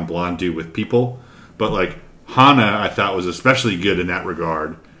Neon Blonde do with people. But like Hana, I thought was especially good in that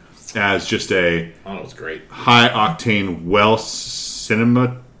regard, as just a It's great. high octane, well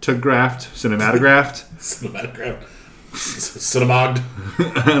cinematographed. Cinemogged.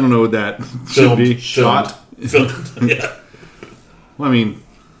 I don't know what that should be. Filmed. Yeah. Well, I mean,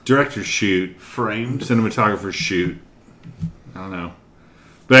 directors shoot, Framed. cinematographers shoot. I don't know,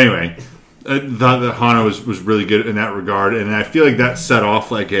 but anyway, I thought that Hana was really good in that regard, and I feel like that set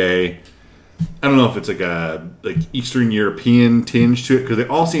off like I don't know if it's like Eastern European tinge to it, because they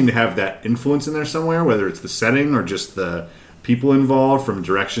all seem to have that influence in there somewhere, whether it's the setting or just the people involved from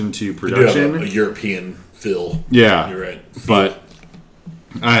direction to You do production. have a European feel. Yeah, You're right. but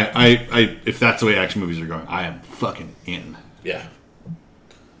I if that's the way action movies are going, I am fucking in. Yeah.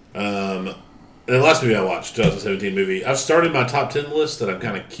 And the last movie I watched, 2017 movie, I've started my top 10 list that I'm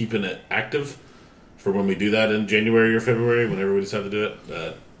kind of keeping it active for when we do that in January or February, whenever we decide to do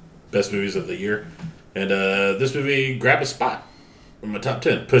it. Best movies of the year. And this movie grabbed a spot in my top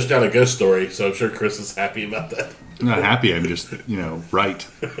 10. Pushed out a Ghost Story, so I'm sure Chris is happy about that. I'm not happy. I'm just right.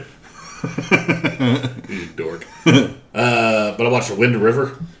 You dork. But I watched Wind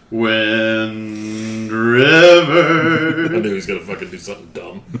River. Wind River. I knew he was going to fucking do something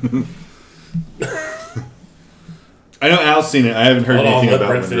dumb. I know Al's seen it. I haven't heard Hold on, anything let about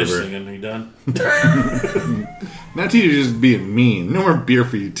Brent Wind finish River. singing. Are you done? Now TJ just being mean. No more beer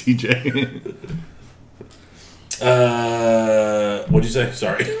for you, TJ. What'd you say?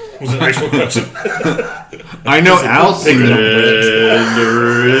 Sorry. Was it an actual question? I know Al's seen Picking up it. Wind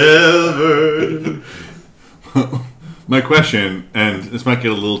River. My question, and this might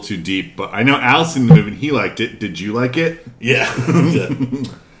get a little too deep, but I know Al's seen the movie and he liked it. Did you like it? Yeah.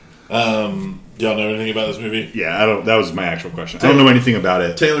 Do y'all know anything about this movie? Yeah, I don't. That was my actual question. I don't know anything about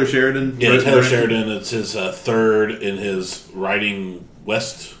it. Taylor Sheridan. Yeah, Right- Taylor right- Sheridan. It's his third in his writing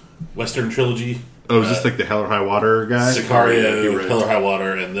Western trilogy. Oh, is this like the Hell or High Water guy? he Sicario, wrote- Hell or High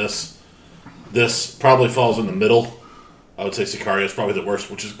Water, and this probably falls in the middle. I would say Sicario is probably the worst,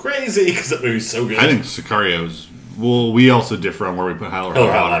 which is crazy because that movie's so good. I think Sicario's. Well, we also differ on where we put Hell or Hell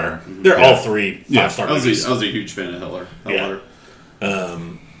or High High Water. Water. They're Yeah. all 3 Yeah. 5-star I movies. was a huge fan of Hell Yeah.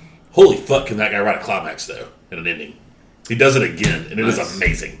 Water. Holy fuck, can that guy write a climax, though, and an ending? He does it again, and it is Nice.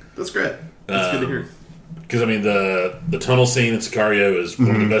 amazing. That's great. That's good to hear. Because, I mean, the tunnel scene in Sicario is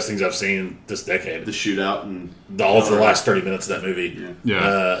one of the best things I've seen this decade. The shootout and All of the last 30 minutes of that movie.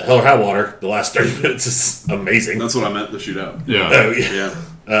 Yeah. Hell or High Water, the last 30 minutes is amazing. that's what I meant. The shootout. Yeah. Oh, yeah.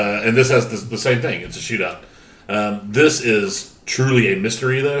 Yeah. And this has the same thing. It's a shootout. This is truly a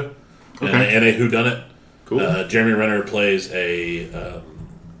mystery, though, Okay. and a whodunit. Cool. Jeremy Renner plays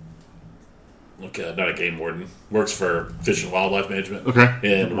not a game warden. Works for Fish and Wildlife Management. Okay.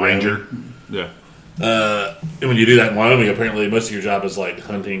 In Ranger. Wyoming. Yeah. And when you do that in Wyoming, apparently most of your job is like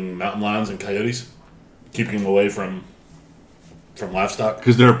hunting mountain lions and coyotes, keeping them away from livestock.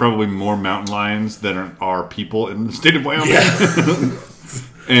 Because there are probably more mountain lions than are people in the state of Wyoming. Yeah.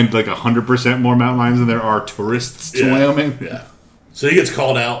 And like 100% more mountain lions than there are tourists to Yeah. Wyoming. Yeah. So he gets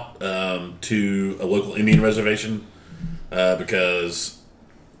called out to a local Indian reservation because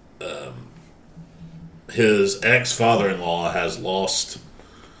his ex-father-in-law has lost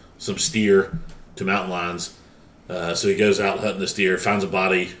some steer to mountain lions So he goes out hunting this deer, finds a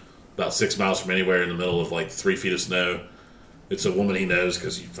body about 6 miles from anywhere in the middle of like 3 feet of snow. It's a woman he knows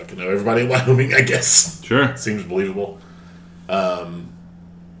because you fucking know everybody in Wyoming, I guess. Sure. Seems believable.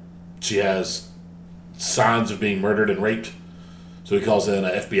 She has signs of being murdered and raped. So he calls in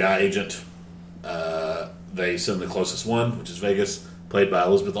an FBI agent. They send the closest one, which is Vegas, played by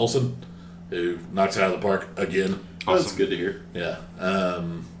Elizabeth Olsen, who knocks it out of the park again. Awesome. That's good to hear. Yeah.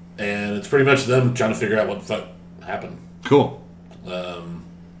 And it's pretty much them trying to figure out what the fuck happened. Cool.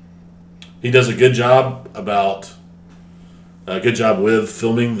 He does a good job with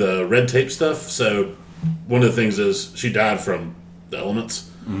filming the red tape stuff. So one of the things is she died from the elements,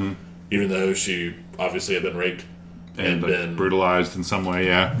 even though she obviously had been raped and been brutalized in some way.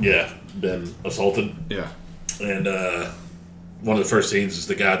 Yeah, been assaulted. Yeah. And one of the first scenes is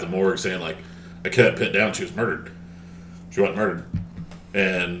the guy at the morgue saying, like, I cut Pitt down, she was murdered. She wasn't murdered.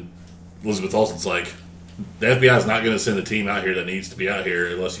 And Elizabeth Olsen's like, the FBI is not going to send a team out here that needs to be out here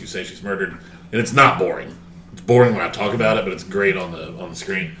unless you say she's murdered. And it's not boring. It's boring when I talk about it, but it's great on the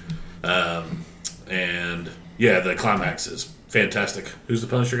screen. And yeah, the climax is fantastic. Who's the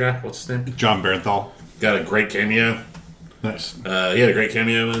Punisher guy? What's his name? John Bernthal. Got a great cameo. Nice. He had a great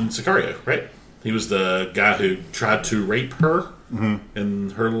cameo in Sicario, right? He was the guy who tried to rape her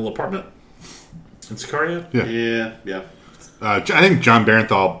in her little apartment in Sicario. Yeah. I think John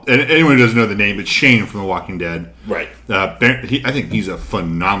Bernthal, and anyone who doesn't know the name, it's Shane from The Walking Dead. Right. I think he's a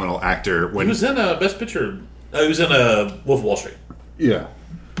phenomenal actor. He was in Best Picture. He was in Wolf of Wall Street. Yeah.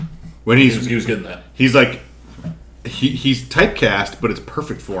 When he was good in that. He's like, he's typecast, but it's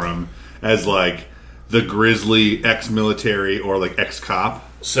perfect for him as like the grizzly ex-military or like ex-cop.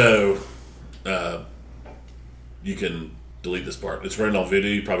 So, you can delete this part. It's running on video.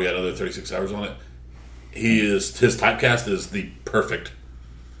 You probably got another 36 hours on it. His typecast is the perfect.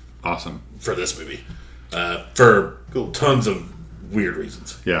 Awesome. For this movie. For cool. Tons of weird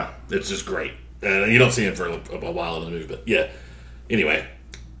reasons. Yeah. It's just great. You don't see him for a while in the movie, but yeah. Anyway.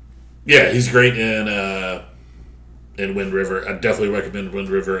 Yeah, he's great in Wind River. I definitely recommend Wind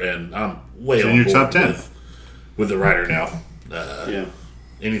River, and I'm way on your board top 10 with the writer now. Yeah.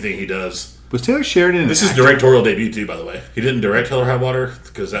 Anything he does. Was Taylor Sheridan? This is directorial debut too, by the way. He didn't direct Hell or High Water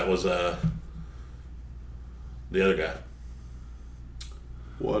because that was the other guy.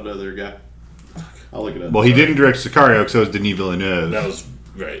 What other guy? I'll look it up. Well, he didn't direct Sicario because that was Denis Villeneuve. That was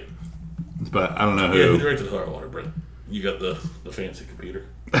right. But I don't know who. Yeah, who directed Hell or High Water, Brett? You got the fancy computer.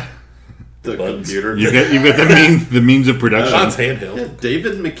 The computer. You got the means of production. Sean's handheld. Yeah,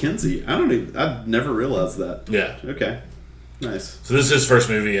 David McKenzie. I've never realized that. Yeah. Okay. Nice. So this is his first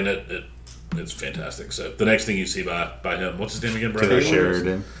movie, and it's fantastic. So the next thing you see by him, what's his name again, Brett? Taylor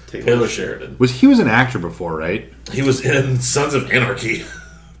Sheridan. Taylor Sheridan. He was an actor before, right? He was in Sons of Anarchy,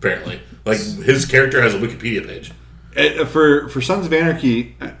 apparently. Like, his character has a Wikipedia page. For Sons of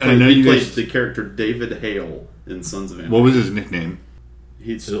Anarchy, I know he you played guys... the character David Hale in Sons of Anarchy. What was his nickname?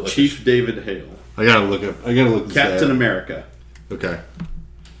 He's Chief David Hale. I gotta look this Captain up. America. Okay.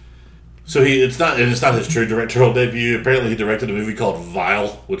 So it's not his true directorial debut. Apparently, he directed a movie called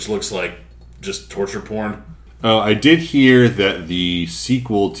Vile, which looks like just torture porn. Oh, I did hear that the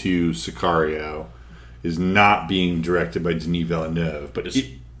sequel to Sicario is not being directed by Denis Villeneuve, but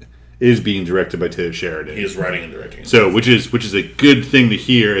it is being directed by Taylor Sheridan. He is writing and directing. So, which is a good thing to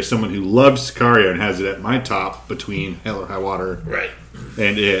hear as someone who loves Sicario and has it at my top between Hell or High Water, right,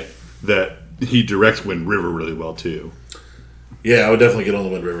 and that he directs Wind River really well too. Yeah, I would definitely get on the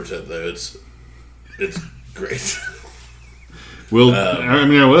Wind River tip though. It's great. I will.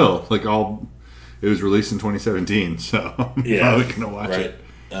 It was released in 2017, so I'm probably gonna watch it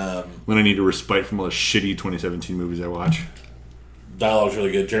when I need a respite from all the shitty 2017 movies I watch. Dialogue's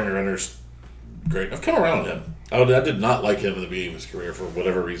really good. Jeremy Renner's great. I've come around on him. I did not like him at the beginning of his career for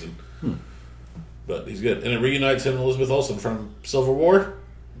whatever reason, but he's good. And it reunites him and Elizabeth Olsen from Civil War.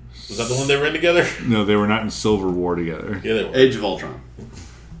 Was that the one they were in together? No, they were not in Civil War together. Yeah, they were. Age of Ultron.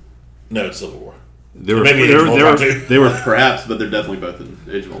 No, it's Civil War. They were perhaps, but they're definitely both in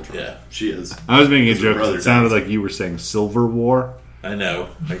Age of Ultron. Yeah, she is. I was making a joke because it sounded like you were saying Silver War. I know.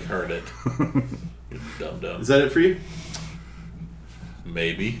 I heard it. You're dumb. Is that it for you?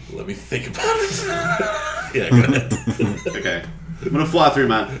 Maybe. Let me think about it. Yeah, go ahead. Okay. I'm going to fly through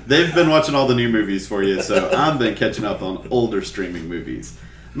mine. They've been watching all the new movies for you, so I've been catching up on older streaming movies.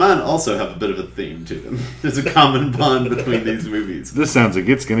 Mine also have a bit of a theme to them. There's a common bond between these movies. This sounds like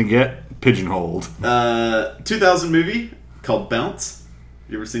it's going to get pigeonholed. 2000 movie called Bounce.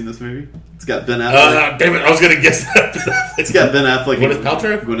 You ever seen this movie? It's got Ben Affleck. Damn it, I was going to guess that. It's got Ben Affleck.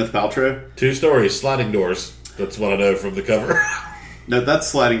 Gwyneth Paltrow. 2 stories, sliding doors. That's what I know from the cover. No, that's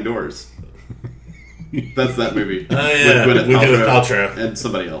Sliding Doors. That's that movie. Oh, yeah. With Gwyneth Paltrow. and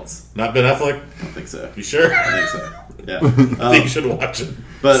somebody else. Not Ben Affleck? I don't think so. You sure? I think so. Yeah. I think you should watch it.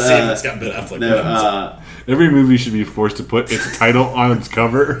 But see if it's got Ben Affleck. no, Every movie should be forced to put its title on its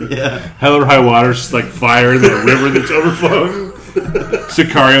cover. Yeah. Hell or High Water is just like fire in the river that's overflowing.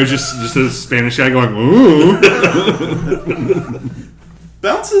 Sicario just a Spanish guy going, ooh.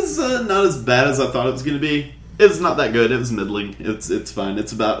 Bounce is not as bad as I thought it was going to be. It's not that good. It was middling. It's fine.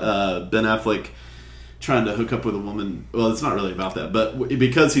 It's about Ben Affleck trying to hook up with a woman. Well, it's not really about that, but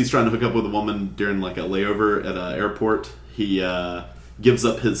because he's trying to hook up with a woman during like a layover at an airport, he gives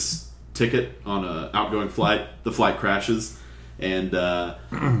up his ticket on an outgoing flight. The flight crashes, and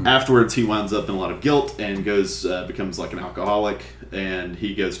afterwards he winds up in a lot of guilt and becomes like an alcoholic. And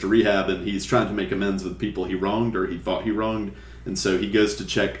he goes to rehab, and he's trying to make amends with people he wronged or he thought he wronged. And so he goes to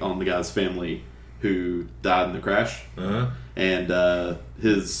check on the guy's family who died in the crash. Uh-huh. And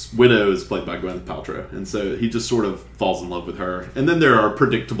his widow is played by Gwyneth Paltrow. And so he just sort of falls in love with her. And then there are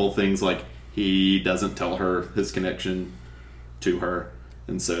predictable things like he doesn't tell her his connection to her.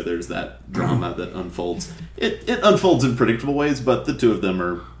 And so there's that drama that unfolds. It unfolds in predictable ways, but the two of them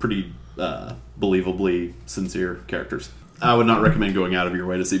are pretty believably sincere characters. I would not recommend going out of your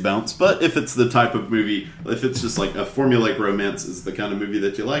way to see Bounce, but if it's the type of movie, if it's just like a formulaic romance is the kind of movie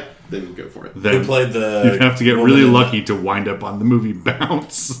that you like, then go for it. Who played the... You'd have to get really lucky to wind up on the movie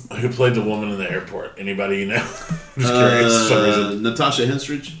Bounce. Who played the woman in the airport? Anybody you know? I'm just curious for some reason. Natasha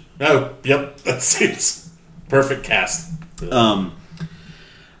Henstridge. Oh, yep. That seems perfect cast. I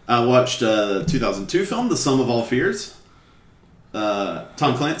watched a 2002 film, The Sum of All Fears.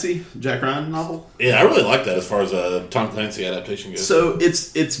 Tom Clancy, Jack Ryan novel. Yeah, I really like that as far as a Tom Clancy adaptation goes. So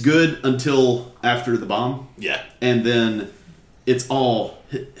it's good until after the bomb. Yeah. And then it's all...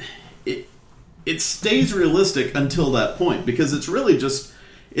 It stays realistic until that point, because it's really just...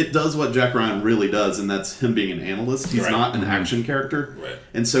 It does what Jack Ryan really does, and that's him being an analyst. He's not an action character. Right.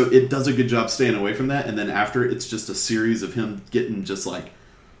 And so it does a good job staying away from that, and then after, it's just a series of him getting just like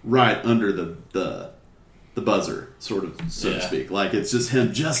right under the buzzer, sort of, so to speak. Like, it's just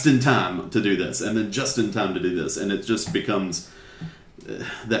him just in time to do this, and then just in time to do this, and it just becomes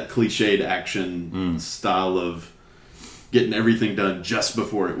that cliched action style of getting everything done just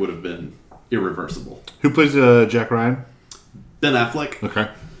before it would have been irreversible. Who plays Jack Ryan? Ben Affleck. Okay.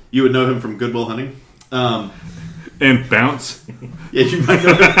 You would know him from Good Will Hunting. And Bounce. Yeah, you might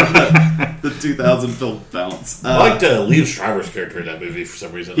know him from the 2000 film Bounce. I liked Liev Schreiber's character in that movie for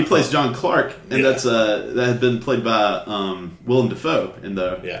some reason. He plays John Clark, and that had been played by Willem Dafoe in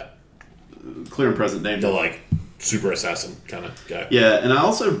the Clear and Present Danger. The like super assassin kind of guy. Yeah, and I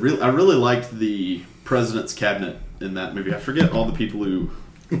also really liked the President's Cabinet in that movie. I forget all the people who...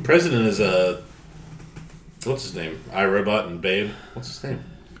 President is what's his name? iRobot and Babe. What's his name?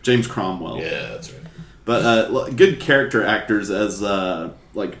 James Cromwell. Yeah, that's right. But good character actors as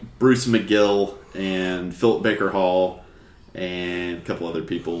like Bruce McGill and Philip Baker Hall and a couple other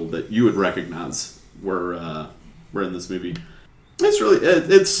people that you would recognize were in this movie. It's really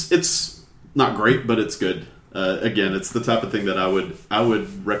it's not great, but it's good. Again, it's the type of thing that I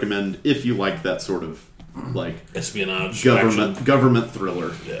would recommend if you like that sort of like espionage government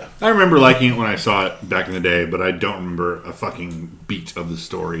thriller. Yeah, I remember liking it when I saw it back in the day, but I don't remember a fucking beat of the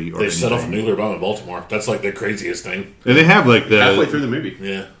story. Or they set off a nuclear bomb in Baltimore. That's like the craziest thing. And they have like the halfway through the movie.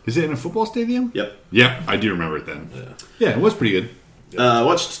 Yeah, is it in a football stadium? Yep. Yeah, I do remember it then. Yeah, it was pretty good. I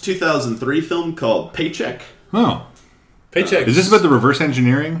watched a 2003 film called Paycheck. Oh, Paycheck. Is this about the reverse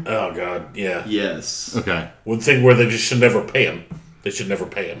engineering? Oh god, yeah. Yes. Okay. One thing where they just should never pay him. They should never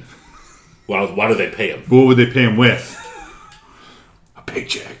pay him. Why do they pay him? What would they pay him with? A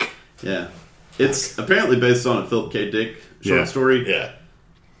paycheck. Yeah. It's apparently based on a Philip K. Dick short story. Yeah.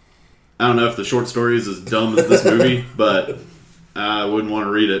 I don't know if the short story is as dumb as this movie, but I wouldn't want to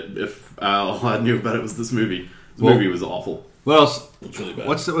read it if all I knew about it was this movie. The movie was awful. What else? It's really bad.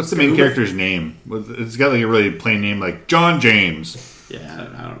 What's the main character's name? It's got like a really plain name, like John James. Yeah,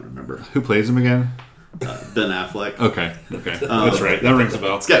 I don't remember. Who plays him again? Ben Affleck. Okay. That's right. That rings a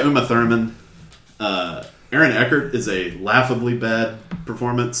bell. It's got Uma Thurman. Aaron Eckhart is a laughably bad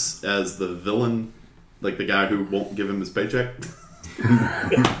performance as the villain, like the guy who won't give him his paycheck. Is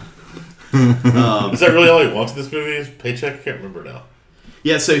that really all he wants in this movie? His paycheck? I can't remember now.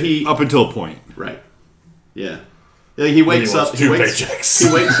 Yeah, so he up until a point, right? Yeah, he wakes up. He wakes up.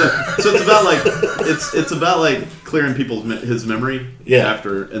 So it's about like clearing his memory. Yeah.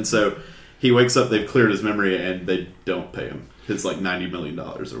 After, and so he wakes up. They've cleared his memory, and they don't pay him his like $90 million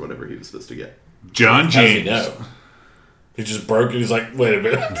or whatever he was supposed to get. John James. How does he know? He just broke, and he's like, "Wait a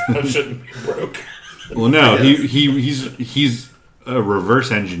minute, I shouldn't be broke." Well, no, he's a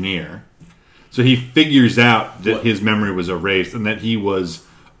reverse engineer. So he figures out that his memory was erased and that he was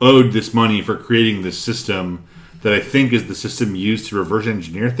owed this money for creating this system that I think is the system used to reverse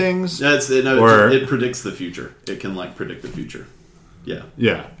engineer things. It predicts the future. It can predict the future. Yeah.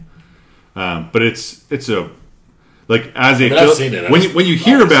 Yeah. But it's a like as a I've seen it. when you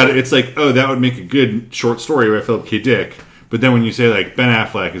hear about it, it's like, oh, that would make a good short story by Philip K. Dick. But then when you say like Ben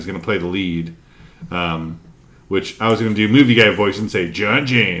Affleck is going to play the lead, which I was going to do movie guy voice and say John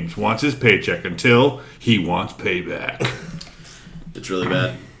James wants his paycheck until he wants payback. It's really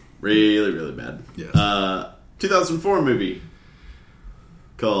bad, really, really bad. Yes. 2004 movie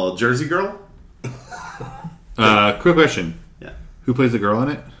called Jersey Girl. Quick question. Yeah. Who plays the girl in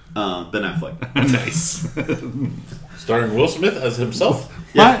it? Ben Affleck. Nice. Starring Will Smith as himself.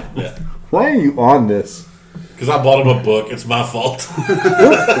 Yeah. Yeah. Why are you on this? Because I bought him a book. It's my fault.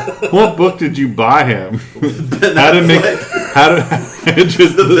 What book did you buy him? Ben How to Affleck. make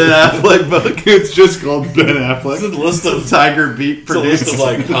just The Ben Affleck book. It's just called Ben It's Affleck. a list of Tiger Beat it's a list of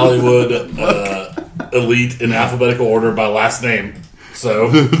produced. Hollywood elite in alphabetical order by last name. So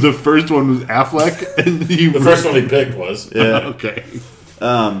The first one was Affleck, and the first one he picked was Yeah. Okay.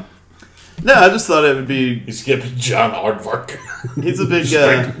 No, I just thought it would be. he skipped John Aardvark. He's a big.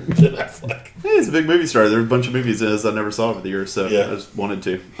 Ben Affleck. He's a big movie star. There were a bunch of movies I never saw over the years, so Yeah. I just wanted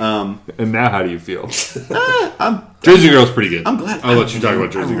to. And now, how do you feel? I'm Jersey Girl's pretty good. I'm glad. I'll let you talk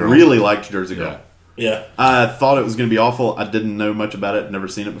about Jersey I Girl. really liked Jersey Girl. Yeah. Yeah. I thought it was going to be awful. I didn't know much about it. Never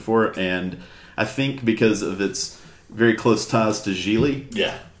seen it before, and I think because of its very close ties to Gigli,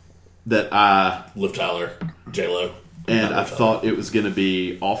 Yeah. that I Liv Tyler, J-Lo. and I thought it was going to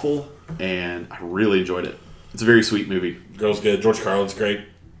be awful, and I really enjoyed it. It's a very sweet movie. Girl's good. George Carlin's great.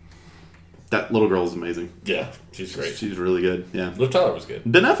 That little girl is amazing. Yeah. She's great. She's really good. Yeah. Liv Tyler was good.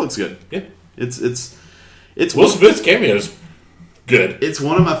 Ben Affleck's good. Yeah. It's Will Smith's cameo's good. It's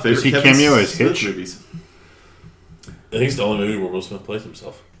one of my favorite Does he Kevin cameo as Smith Hitch? movies. I think it's the only movie where Will Smith plays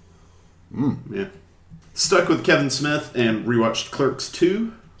himself. Yeah. Stuck with Kevin Smith and rewatched Clerks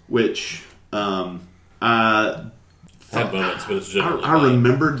 2, which I Had moments, but it's generally I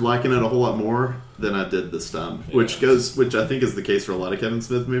remembered liking it a whole lot more than I did this time, which I think is the case for a lot of Kevin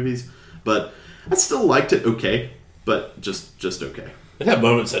Smith movies. But I still liked it okay, but just okay. It had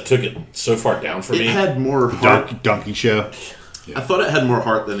moments that took it so far down for It me. had more heart. Donkey Show. I thought it had more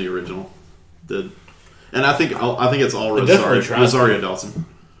heart than the original did, and I think it's all It definitely tried. Rosario Dawson.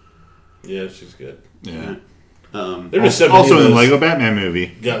 Yeah, she's good. Yeah. There was so many Also of in the those Lego Batman movie.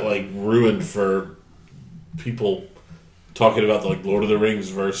 got ruined for people talking about the Lord of the Rings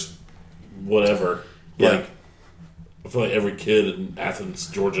verse whatever. Yeah. I feel like every kid in Athens,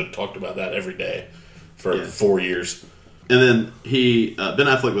 Georgia, talked about that every day for 4 years. And then Ben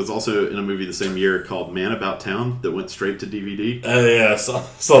Affleck was also in a movie the same year called Man About Town that went straight to DVD. Yeah, I saw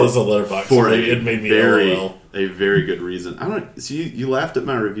this on Letterboxd. For It made me LOL. a very good reason. I don't. So you laughed at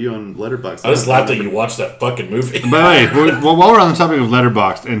my review on Letterboxd. I just laughed that you watched that fucking movie. By the way, well, while we're on the topic of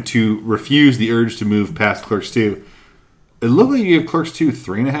Letterboxd, and to refuse the urge to move past Clerks 2, it looked like you gave Clerks 2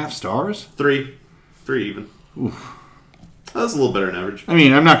 3.5 stars. 3 even. Oof. That was a little better than average. I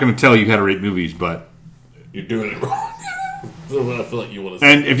mean, I'm not going to tell you how to rate movies, but You're doing it wrong. That's what I feel like you want to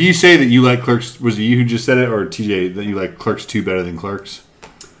say. and if you say that you like Clerks, was it you who just said it, or TJ that you like Clerks 2 better than Clerks?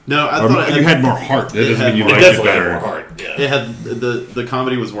 No, I Or thought you had more heart. That doesn't mean you It liked it definitely had better. more heart. Yeah. It had the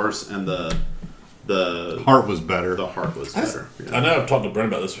comedy was worse and the Heart was better. the heart was better. I know I've talked to Brent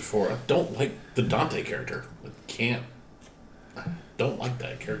about this before. I don't like the Dante character. I don't like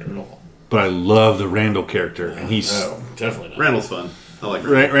that character at all. But I love the Randall character, and he's No, definitely not. Randall's fun. I like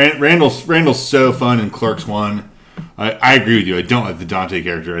Randall. Randall's so fun in Clerks 1. I agree with you. I don't like the Dante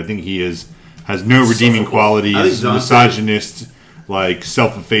character. I think he has no redeeming Insufferable. qualities. I think Dante- Misogynist,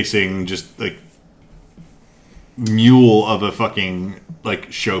 self-effacing, just mule of a fucking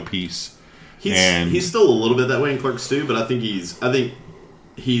showpiece. He's still a little bit that way in Clerks 2, but I think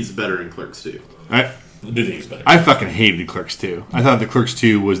he's better in Clerks 2. I do think he's better. I fucking hated Clerks 2. I thought the Clerks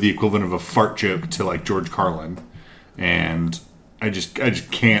 2 was the equivalent of a fart joke to George Carlin, and I just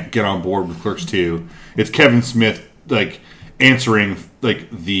can't get on board with Clerks 2. It's Kevin Smith answering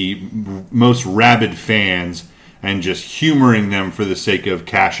the most rabid fans and just humoring them for the sake of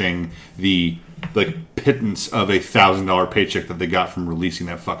cashing the pittance of $1,000 paycheck that they got from releasing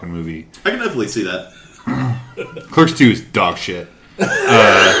that fucking movie. I can definitely see that. Clerks 2 is dog shit.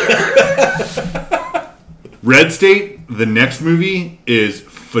 Red State, the next movie, is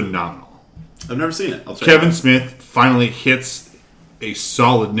phenomenal. I've never seen it. I'll check Kevin it out. Smith finally hits a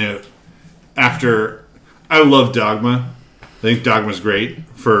solid note after. I love Dogma. I think Dogma's great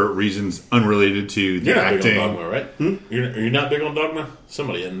for reasons unrelated to the You're not acting. big on Dogma, right? Are you not big on Dogma?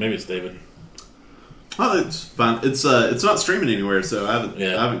 Somebody in. Maybe it's David. Oh, it's fine. It's not streaming anywhere, so I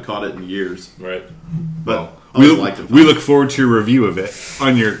haven't caught it in years. Right. But we look forward to your review of it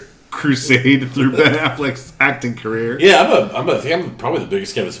on your crusade through Ben Affleck's acting career. Yeah, I think I'm probably the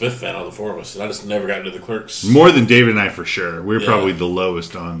biggest Kevin Smith fan of the four of us, and I just never got into the Clerks. More than David and I for sure. We're probably the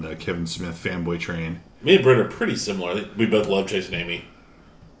lowest on the Kevin Smith fanboy train. Me and Brent are pretty similar. I think we both love Chasing Amy.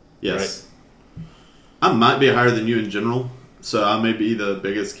 Yes. Right? I might be higher than you in general, so I may be the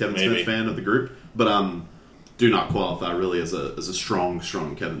biggest Kevin Smith fan of the group, but do not qualify really as a strong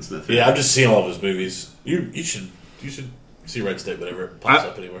Kevin Smith fan. Yeah, I've just seen all of his movies. You should see Red State whenever it pops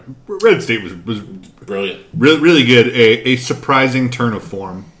up anywhere. Red State was brilliant. Really good. A surprising turn of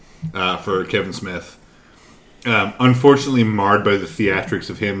form for Kevin Smith. Unfortunately marred by the theatrics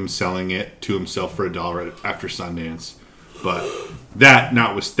of him selling it to himself for $1 after Sundance. But that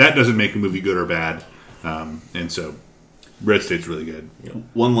doesn't make a movie good or bad. And so Red State's really good.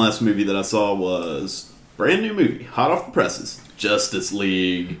 One last movie that I saw was brand new movie, hot off the presses, Justice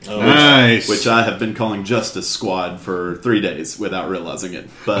League. Oh, nice. Which I have been calling Justice Squad for 3 days without realizing it.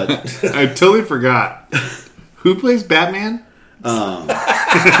 But I totally forgot. Who plays Batman? Ben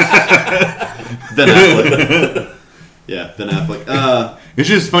Affleck. Yeah, Ben Affleck. It's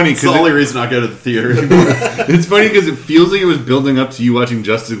just funny because it's the only reason I go to the theater anymore. It's funny because it feels like it was building up to you watching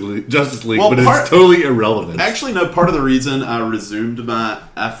Justice League, but it's totally irrelevant. Actually, no. Part of the reason I resumed my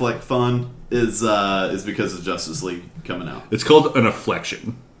Affleck fun is because of Justice League coming out. It's called an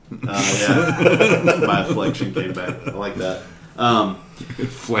afflection. Yeah, my afflection came back. I like that. It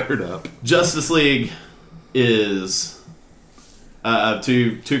flared up. Justice League is. I have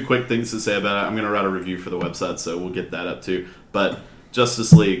two quick things to say about it. I'm going to write a review for the website, so we'll get that up too. But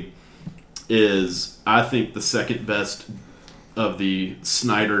Justice League is, I think, the second best of the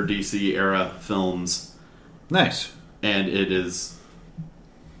Snyder DC era films. Nice. And it is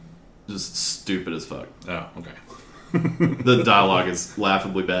just stupid as fuck. Oh, okay. The dialogue is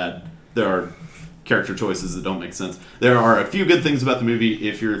laughably bad. There are character choices that don't make sense. There are a few good things about the movie.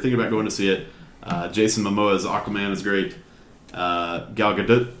 If you're thinking about going to see it, Jason Momoa's Aquaman is great. Gal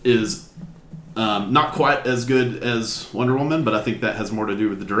Gadot is not quite as good as Wonder Woman, but I think that has more to do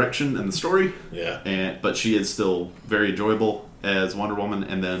with the direction and the story. Yeah. But she is still very enjoyable as Wonder Woman.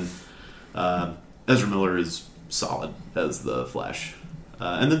 And then Ezra Miller is solid as the Flash.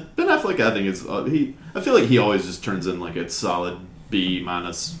 And then Ben Affleck, I think, I feel like he always just turns in like a solid B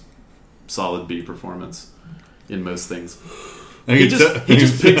minus, solid B performance in most things. He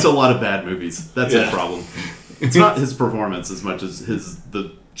just picks a lot of bad movies. That's his problem. It's not his performance as much as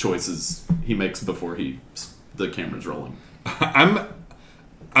the choices he makes before the camera's rolling. I'm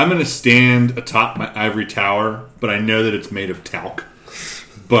gonna stand atop my ivory tower, but I know that it's made of talc.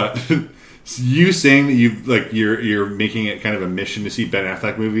 But you saying that you're making it kind of a mission to see Ben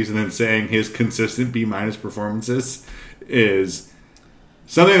Affleck movies, and then saying his consistent B minus performances is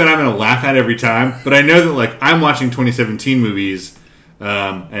something that I'm gonna laugh at every time. But I know that I'm watching 2017 movies.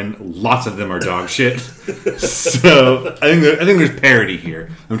 And lots of them are dog shit. So I think there's parody here.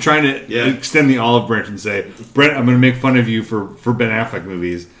 I'm trying to extend the olive branch and say, Brent, I'm going to make fun of you for Ben Affleck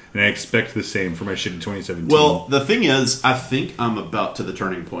movies, and I expect the same for my shit in 2017. Well, the thing is, I think I'm about to the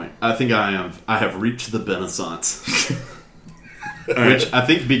turning point. I think I have reached the Renaissance. Which I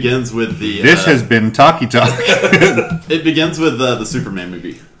think begins with the... This has been Talkie Talk. It begins with the Superman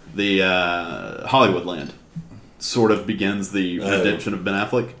movie. The Hollywoodland. Sort of begins the redemption of Ben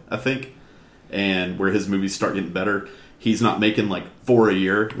Affleck, I think, and where his movies start getting better. He's not making 4 a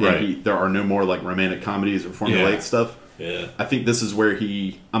year. Right. There are no more romantic comedies or formulaic stuff. Yeah. I think this is where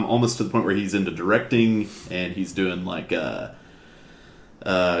I'm almost to the point where he's into directing, and he's doing Gone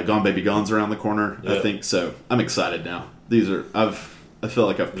Baby Gone's around the corner. Yep. I think so. I'm excited now. I feel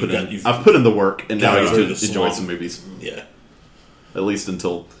like I've put in the work, and now I get to enjoy some movies. Yeah. At least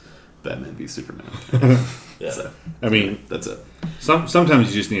until Batman v Superman. Yeah. So, I mean, that's it. Sometimes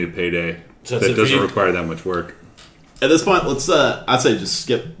you just need a payday that doesn't require that much work. At this point, I'd say just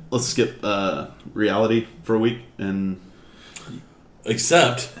skip reality for a week, and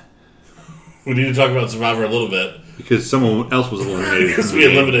except we need to talk about Survivor a little bit because someone else was eliminated. Because we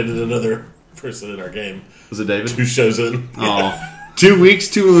eliminated another person in our game. Was it David? 2 shows in. Oh, 2 weeks,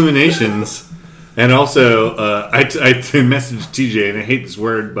 2 eliminations, and also I messaged TJ, and I hate this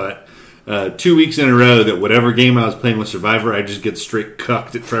word, but. 2 weeks in a row that whatever game I was playing with Survivor, I just get straight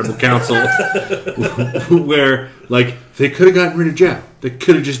cucked at Tribal Council. Where, they could have gotten rid of Joe. They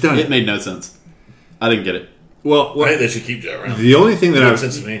could have just done it. It made no sense. I didn't get it. Well, I think they should keep Joe around. The only thing that makes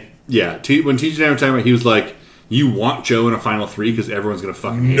sense to me. Yeah, when TJ and I were talking about, he was like, you want Joe in a Final 3 because everyone's going to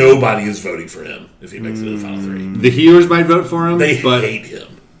fucking hate Nobody is voting for him if he makes it to the Final 3. The healers might vote for him. They hate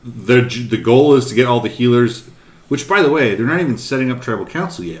him. the goal is to get all the healers. Which, by the way, they're not even setting up tribal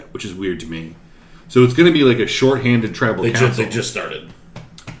council yet, which is weird to me. So it's going to be like a shorthanded tribal council. They just started.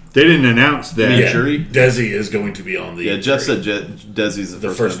 They didn't announce that. Yeah, Desi is going to be on the. Yeah, Jeff jury. said Desi's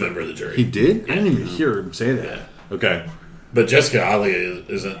the first member of the jury. He did? I didn't even hear him say that. Yeah. Okay. But Jessica Ali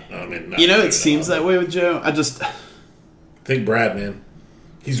isn't. I mean, it seems that way with Joe. Think Brad, man.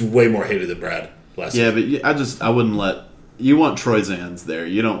 He's way more hated than Brad last year. But I wouldn't let. You want Troy Zan's there.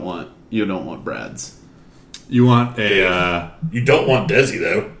 You don't want Brad's. You want You don't want Desi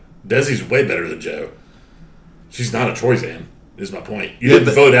though. Desi's way better than Joe. She's not a Troyzan. Is my point. You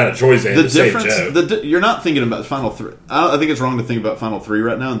didn't vote out a Troyzan to save Joe. You're not thinking about Final 3. I think it's wrong to think about Final 3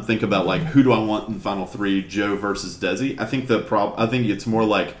 right now and think about like who do I want in Final 3, Joe versus Desi. I think I think it's more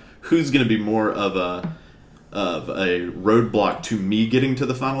like who's going to be more of a roadblock to me getting to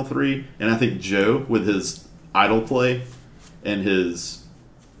the Final 3, and I think Joe with his idol play and his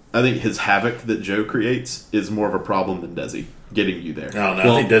havoc that Joe creates is more of a problem than Desi getting you there. I don't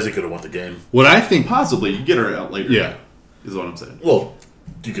know. I think Desi could have won the game. What I think possibly you get her out later. Yeah. Is what I'm saying. Well,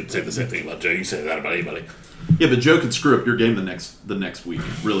 you could say the same thing about Joe. You can say that about anybody. Yeah, but Joe could screw up your game the next week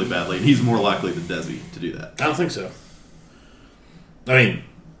really badly, and he's more likely than Desi to do that. I don't think so. I mean,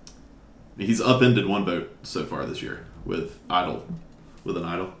 he's upended one vote so far this year with an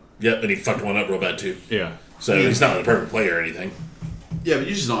idol. Yep, and he fucked one up real bad too. Yeah. So he's not a perfect player or anything. Yeah, but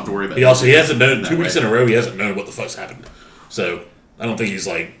you just don't have to worry about it. He hasn't known 2 weeks in a row. He hasn't known what the fuck's happened. So I don't think he's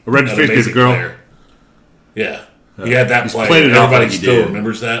like a red face girl. Player. Yeah. He had that play. Everybody still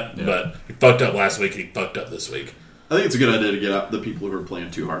remembers that, but he fucked up last week. He fucked up this week. I think it's a good idea to get out the people who are playing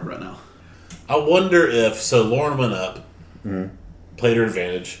too hard right now. I wonder if Lauren went up, played her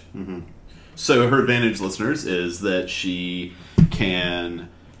advantage. Mm-hmm. So her advantage, listeners, is that she can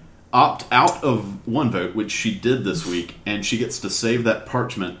opt out of one vote, which she did this week, and she gets to save that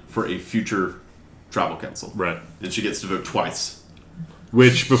parchment for a future tribal council. Right, and she gets to vote twice.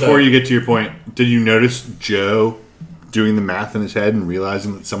 Which, before you get to your point, did you notice Joe doing the math in his head and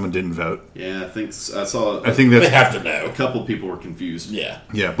realizing that someone didn't vote? Yeah, I think I saw. I think that's, they have to know. A couple people were confused. Yeah,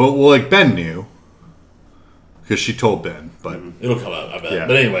 but like Ben knew because she told Ben. But it'll come up, I bet. Yeah.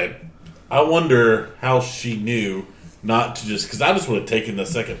 But anyway, I wonder how she knew not to just because I just would have taken the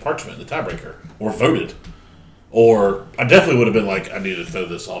second parchment, the tiebreaker, or voted, or I definitely would have been like, I need to throw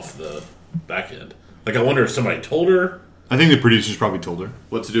this off the back end. Like, I wonder if somebody told her. I think the producers probably told her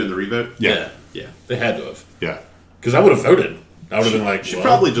what to do in the revote. Yeah, they had to have. Yeah. Because I would have voted. I would have been like... She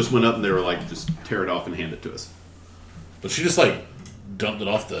probably just went up and they were like, just tear it off and hand it to us. But she just like dumped it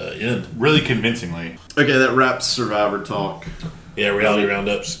off the end. really convincingly. Okay, that wraps Survivor talk. Yeah, reality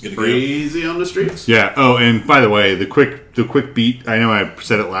roundups. Good to go. Crazy on the streets. Yeah. Oh, and by the way, the quick beat. I know I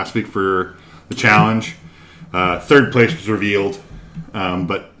said it last week for the challenge. Third place was revealed,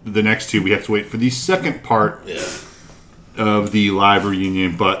 but the next two we have to wait for the second part of the live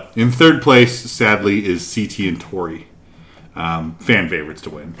reunion. But in third place, sadly, is CT and Tori. Fan favorites to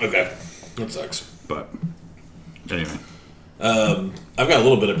win. Okay, that sucks. But anyway, I've got a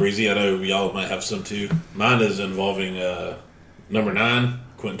little bit of breezy. I know y'all might have some too. Mine is involving number 9,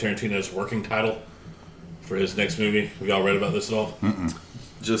 Quentin Tarantino's working title for his next movie. Have y'all read about this at all? Mm-mm.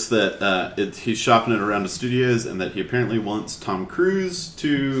 Just that he's shopping it around the studios, and that he apparently wants Tom Cruise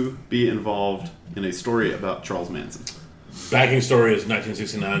to be involved in a story about Charles Manson. Backing story is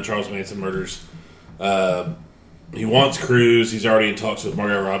 1969, Charles Manson murders. He wants Cruise. He's already in talks with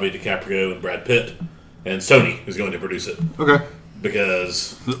Margot Robbie, DiCaprio, and Brad Pitt. And Sony is going to produce it. Okay.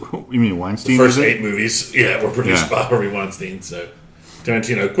 Because... You mean Weinstein? The first 8 movies, were produced by Harvey Weinstein. So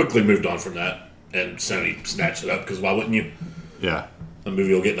Tarantino quickly moved on from that. And Sony snatched it up, because why wouldn't you? Yeah. The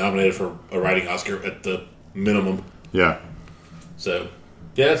movie will get nominated for a writing Oscar at the minimum. Yeah. So,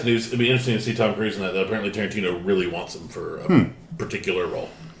 yeah, that's news. It'd be interesting to see Tom Cruise in that, though. Apparently Tarantino really wants him for a particular role.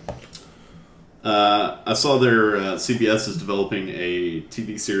 I saw their CBS is developing a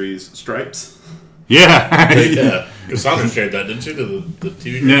TV series, Stripes. Yeah. Yeah. Cassandra shared that, didn't she? The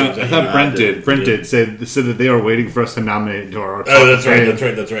TV No, I thought Brent did. Brent did. Said that they are waiting for us to nominate it to our... Oh, that's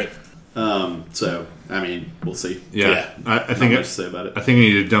right. So, I mean, we'll see. Yeah. I think not much to say about it. I think I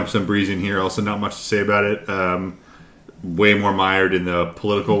need to dump some breeze in here. Also, not much to say about it. Way more mired in the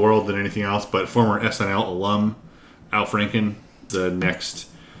political world than anything else. But former SNL alum Al Franken, the next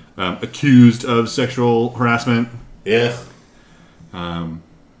accused of sexual harassment. Yeah.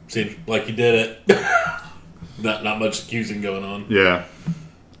 Seems like he did it. not much accusing going on. Yeah.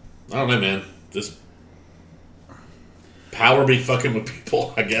 I don't know, man. Just power be fucking with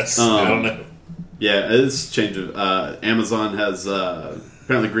people, I guess. I don't know. Yeah, it's change of... Amazon has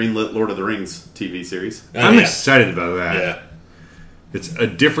apparently greenlit Lord of the Rings TV series. I'm excited about that. Yeah. It's a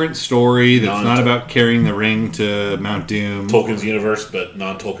different story that's not about carrying the ring to Mount Doom. Tolkien's universe, but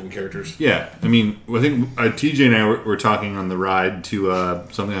non-Tolkien characters. Yeah, I mean, I think TJ and I were talking on the ride to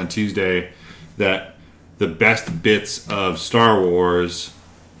something on Tuesday that the best bits of Star Wars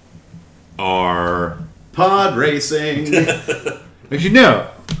are pod racing. Actually, no.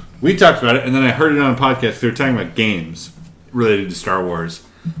 We talked about it, and then I heard it on a podcast. They were talking about games related to Star Wars.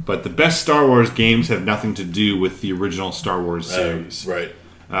 But the best Star Wars games have nothing to do with the original Star Wars series. Right.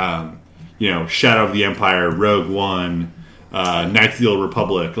 Shadow of the Empire, Rogue One, Knights of the Old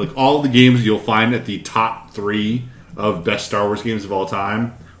Republic. Like, all the games you'll find at the top 3 of best Star Wars games of all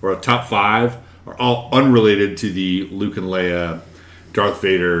time, or top 5, are all unrelated to the Luke and Leia, Darth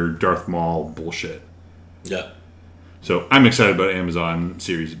Vader, Darth Maul bullshit. Yeah. So I'm excited about Amazon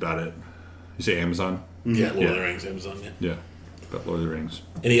series about it. You say Amazon? Yeah, Lord of the Rings, Amazon, Yeah, about Lord of the Rings.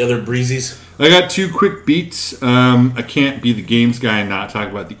 Any other breezies? I got 2 quick beats. I can't be the games guy and not talk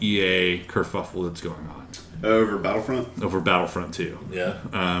about the EA kerfuffle that's going on. Over Battlefront? Over Battlefront 2.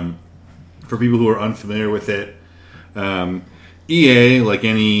 Yeah. For people who are unfamiliar with it, EA, like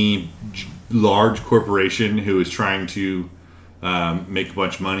any large corporation who is trying to make a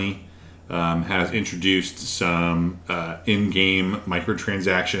bunch of money, has introduced some in-game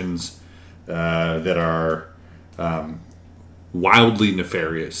microtransactions that are wildly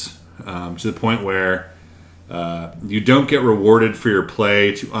nefarious, to the point where you don't get rewarded for your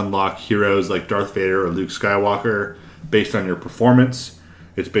play to unlock heroes like Darth Vader or Luke Skywalker based on your performance.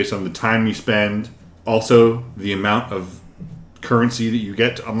 It's based on the time you spend. Also, the amount of currency that you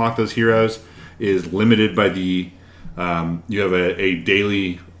get to unlock those heroes is limited by the you have a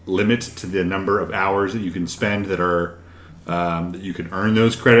daily limit to the number of hours that you can spend that are that you can earn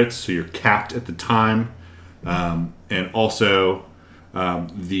those credits, so you're capped at the time, and also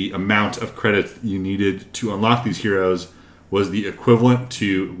the amount of credits you needed to unlock these heroes was the equivalent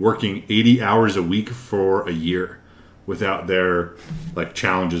to working 80 hours a week for a year without their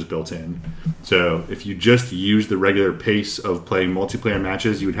challenges built in. So if you just use the regular pace of playing multiplayer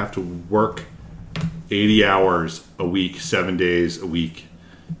matches, you would have to work 80 hours a week, 7 days a week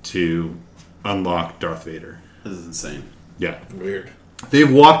to unlock Darth Vader. This is insane. Yeah. Weird.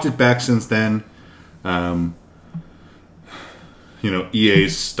 They've walked it back since then.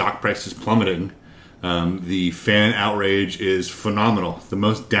 EA's stock price is plummeting. The fan outrage is phenomenal. The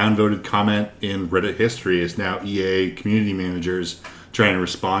most downvoted comment in Reddit history is now EA community managers trying to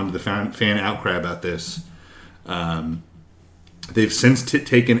respond to the fan outcry about this. They've since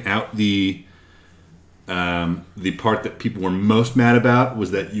taken out the part that people were most mad about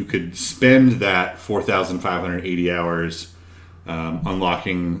was that you could spend that 4,580 hours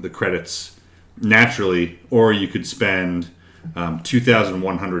unlocking the credits naturally, or you could spend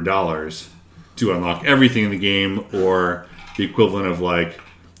 $2,100 to unlock everything in the game, or the equivalent of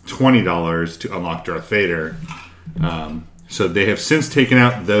 $20 to unlock Darth Vader. So they have since taken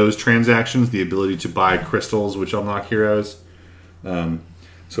out those transactions, the ability to buy crystals which unlock heroes.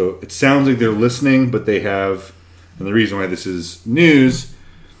 So it sounds like they're listening, but they have, and the reason why this is news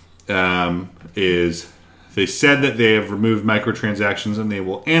is they said that they have removed microtransactions and they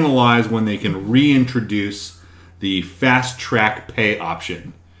will analyze when they can reintroduce the fast track pay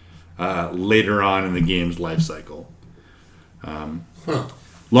option later on in the game's life cycle.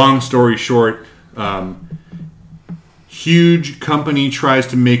 Long story short, huge company tries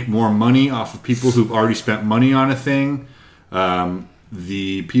to make more money off of people who've already spent money on a thing.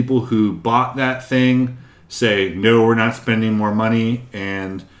 The people who bought that thing say, no, we're not spending more money,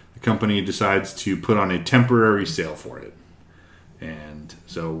 and the company decides to put on a temporary sale for it. And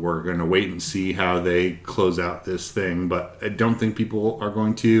so we're going to wait and see how they close out this thing, but I don't think people are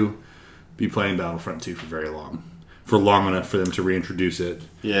going to be playing Battlefront 2 for long enough for them to reintroduce it.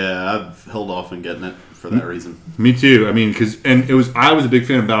 Yeah, I've held off on getting it for that reason. Me too. I mean, I was a big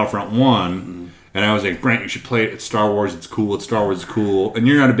fan of Battlefront 1, and I was like, Brent, you should play it. It's Star Wars. It's cool. Star Wars is cool. And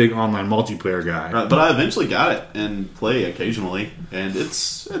you're not a big online multiplayer guy. Right, but I eventually got it and play occasionally, and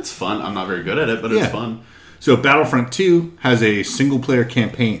it's fun. I'm not very good at it, but it's fun. So Battlefront 2 has a single player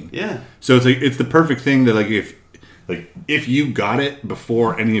campaign. Yeah. So it's the perfect thing that if you got it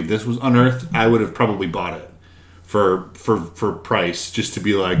before any of this was unearthed, I would have probably bought it for price, just to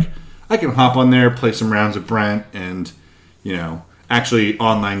be like, I can hop on there, play some rounds with Brent, and actually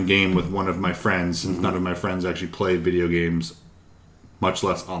online game with one of my friends, since none of my friends actually play video games, much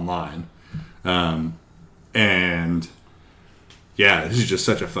less online. And yeah, this is just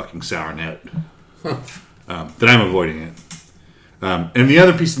such a fucking sour net that I'm avoiding it. And the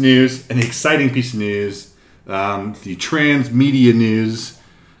other piece of news, an exciting piece of news, the transmedia news,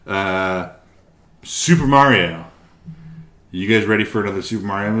 Super Mario You guys ready for another Super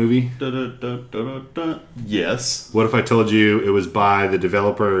Mario movie? Yes. What if I told you it was by the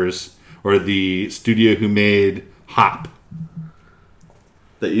developers or the studio who made Hop?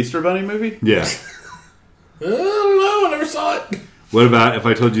 The Easter Bunny movie? Yeah. I don't know. I never saw it. What about if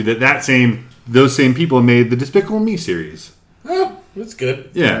I told you that those same people made the Despicable Me series? Oh, that's good.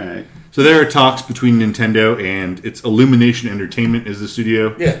 Yeah. All right. So there are talks between Nintendo and its Illumination Entertainment is the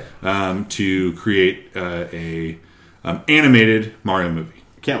studio. Yeah. To create a animated Mario movie.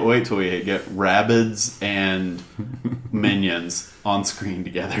 Can't wait till we get Rabbids and Minions on screen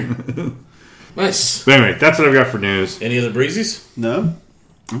together. Nice. But anyway, that's what I've got for news. Any other breezies? No?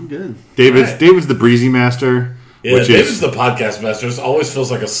 I'm good. David's the breezy master. Yeah, which David's is the podcast master. It always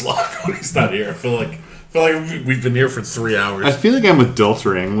feels like a slog when he's not here. I feel like we've been here for 3 hours. I feel like I'm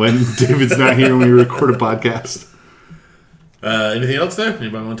adultering when David's not here when we record a podcast. Anything else there?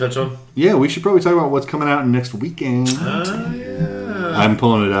 Anybody want to touch on? Yeah, we should probably talk about what's coming out next weekend. Yeah. I'm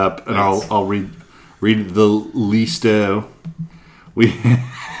pulling it up, and I'll read the listo. We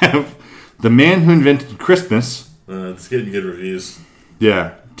have The Man Who Invented Christmas. It's getting good reviews.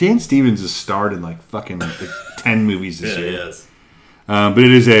 Yeah. Dan Stevens has starred in fucking 10 movies this year. Yeah, yes. But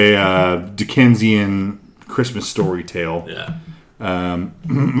it is a Dickensian Christmas story tale. Yeah.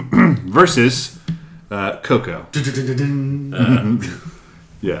 Versus Coco.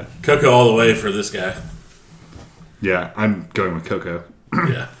 Yeah. Coco all the way for this guy. Yeah, I'm going with Coco.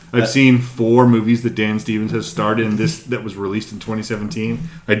 Yeah. I've seen 4 movies that Dan Stevens has starred in that was released in 2017.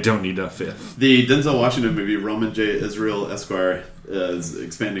 I don't need a 5th. The Denzel Washington movie, Roman J. Israel Esquire, is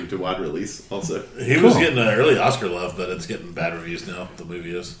expanding to wide release also. He was getting an early Oscar love, but it's getting bad reviews now, the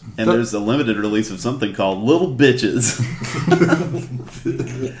movie is. And there's a limited release of something called Little Bitches.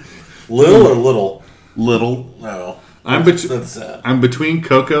 Lil or little? Little. No. That's sad. I'm between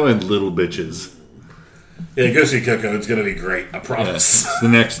Coco and Little Bitches. Yeah, go see Coco. It's going to be great. I promise. It's the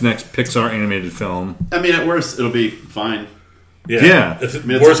next Pixar animated film. I mean, at worst, it'll be fine. Yeah. If I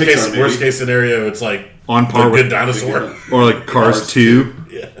mean, it's worst a Pixar case movie. scenario, it's like On par The with Good Dinosaur. Or like Cars 2.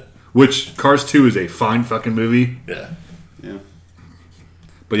 Yeah. Which Cars 2 is a fine fucking movie. Yeah. Yeah.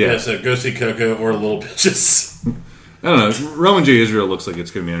 But Yeah, so go see Coco or Little Bitches. I don't know. Roman J. Israel looks like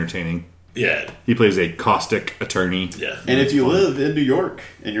it's going to be entertaining. Yeah. He plays a caustic attorney. Yeah. And if you live in New York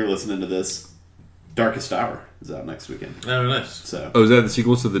and you're listening to this, Darkest Hour is out next weekend. Oh, nice. So Oh, is that the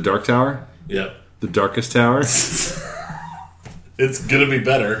sequel to The Dark Tower? Yep. The Darkest Tower? It's going to be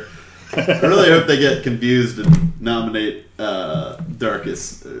better. I really hope they get confused and nominate Dark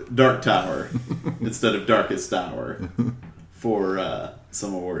Tower instead of Darkest Hour for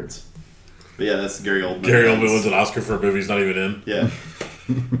some awards. But yeah, that's Gary Oldman. Gary Oldman wins an Oscar for a movie he's not even in. Yeah.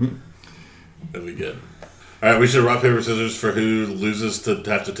 That'd be good. All right, we should rock, paper, scissors for who loses to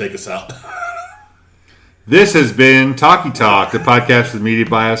have to take us out. This has been Talkie Talk, the podcast with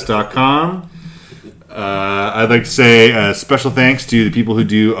MediaBias.com. I'd like to say special thanks to the people who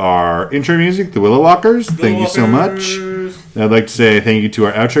do our intro music, the Willow Walkers. Thank you so much. I'd like to say thank you to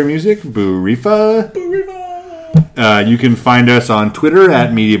our outro music, Boo Rifa. You can find us on Twitter at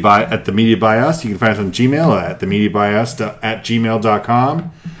the Media Bias. You can find us on Gmail at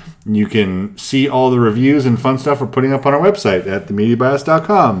themediabias@gmail.com. You can see all the reviews and fun stuff we're putting up on our website at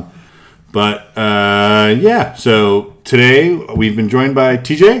themediabias.com. But yeah, so today we've been joined by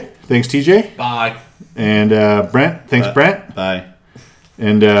TJ. Thanks, TJ. Bye. And Brent. Thanks, Brent. Bye.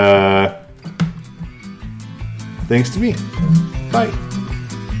 And thanks to me. Bye.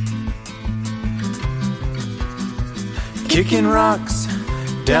 Kicking rocks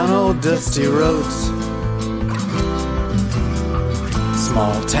down old dusty roads,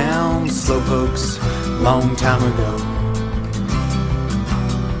 small town slowpokes, long time ago.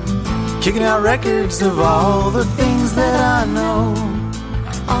 Kicking out records of all the things that I know,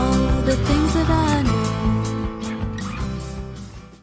 all the things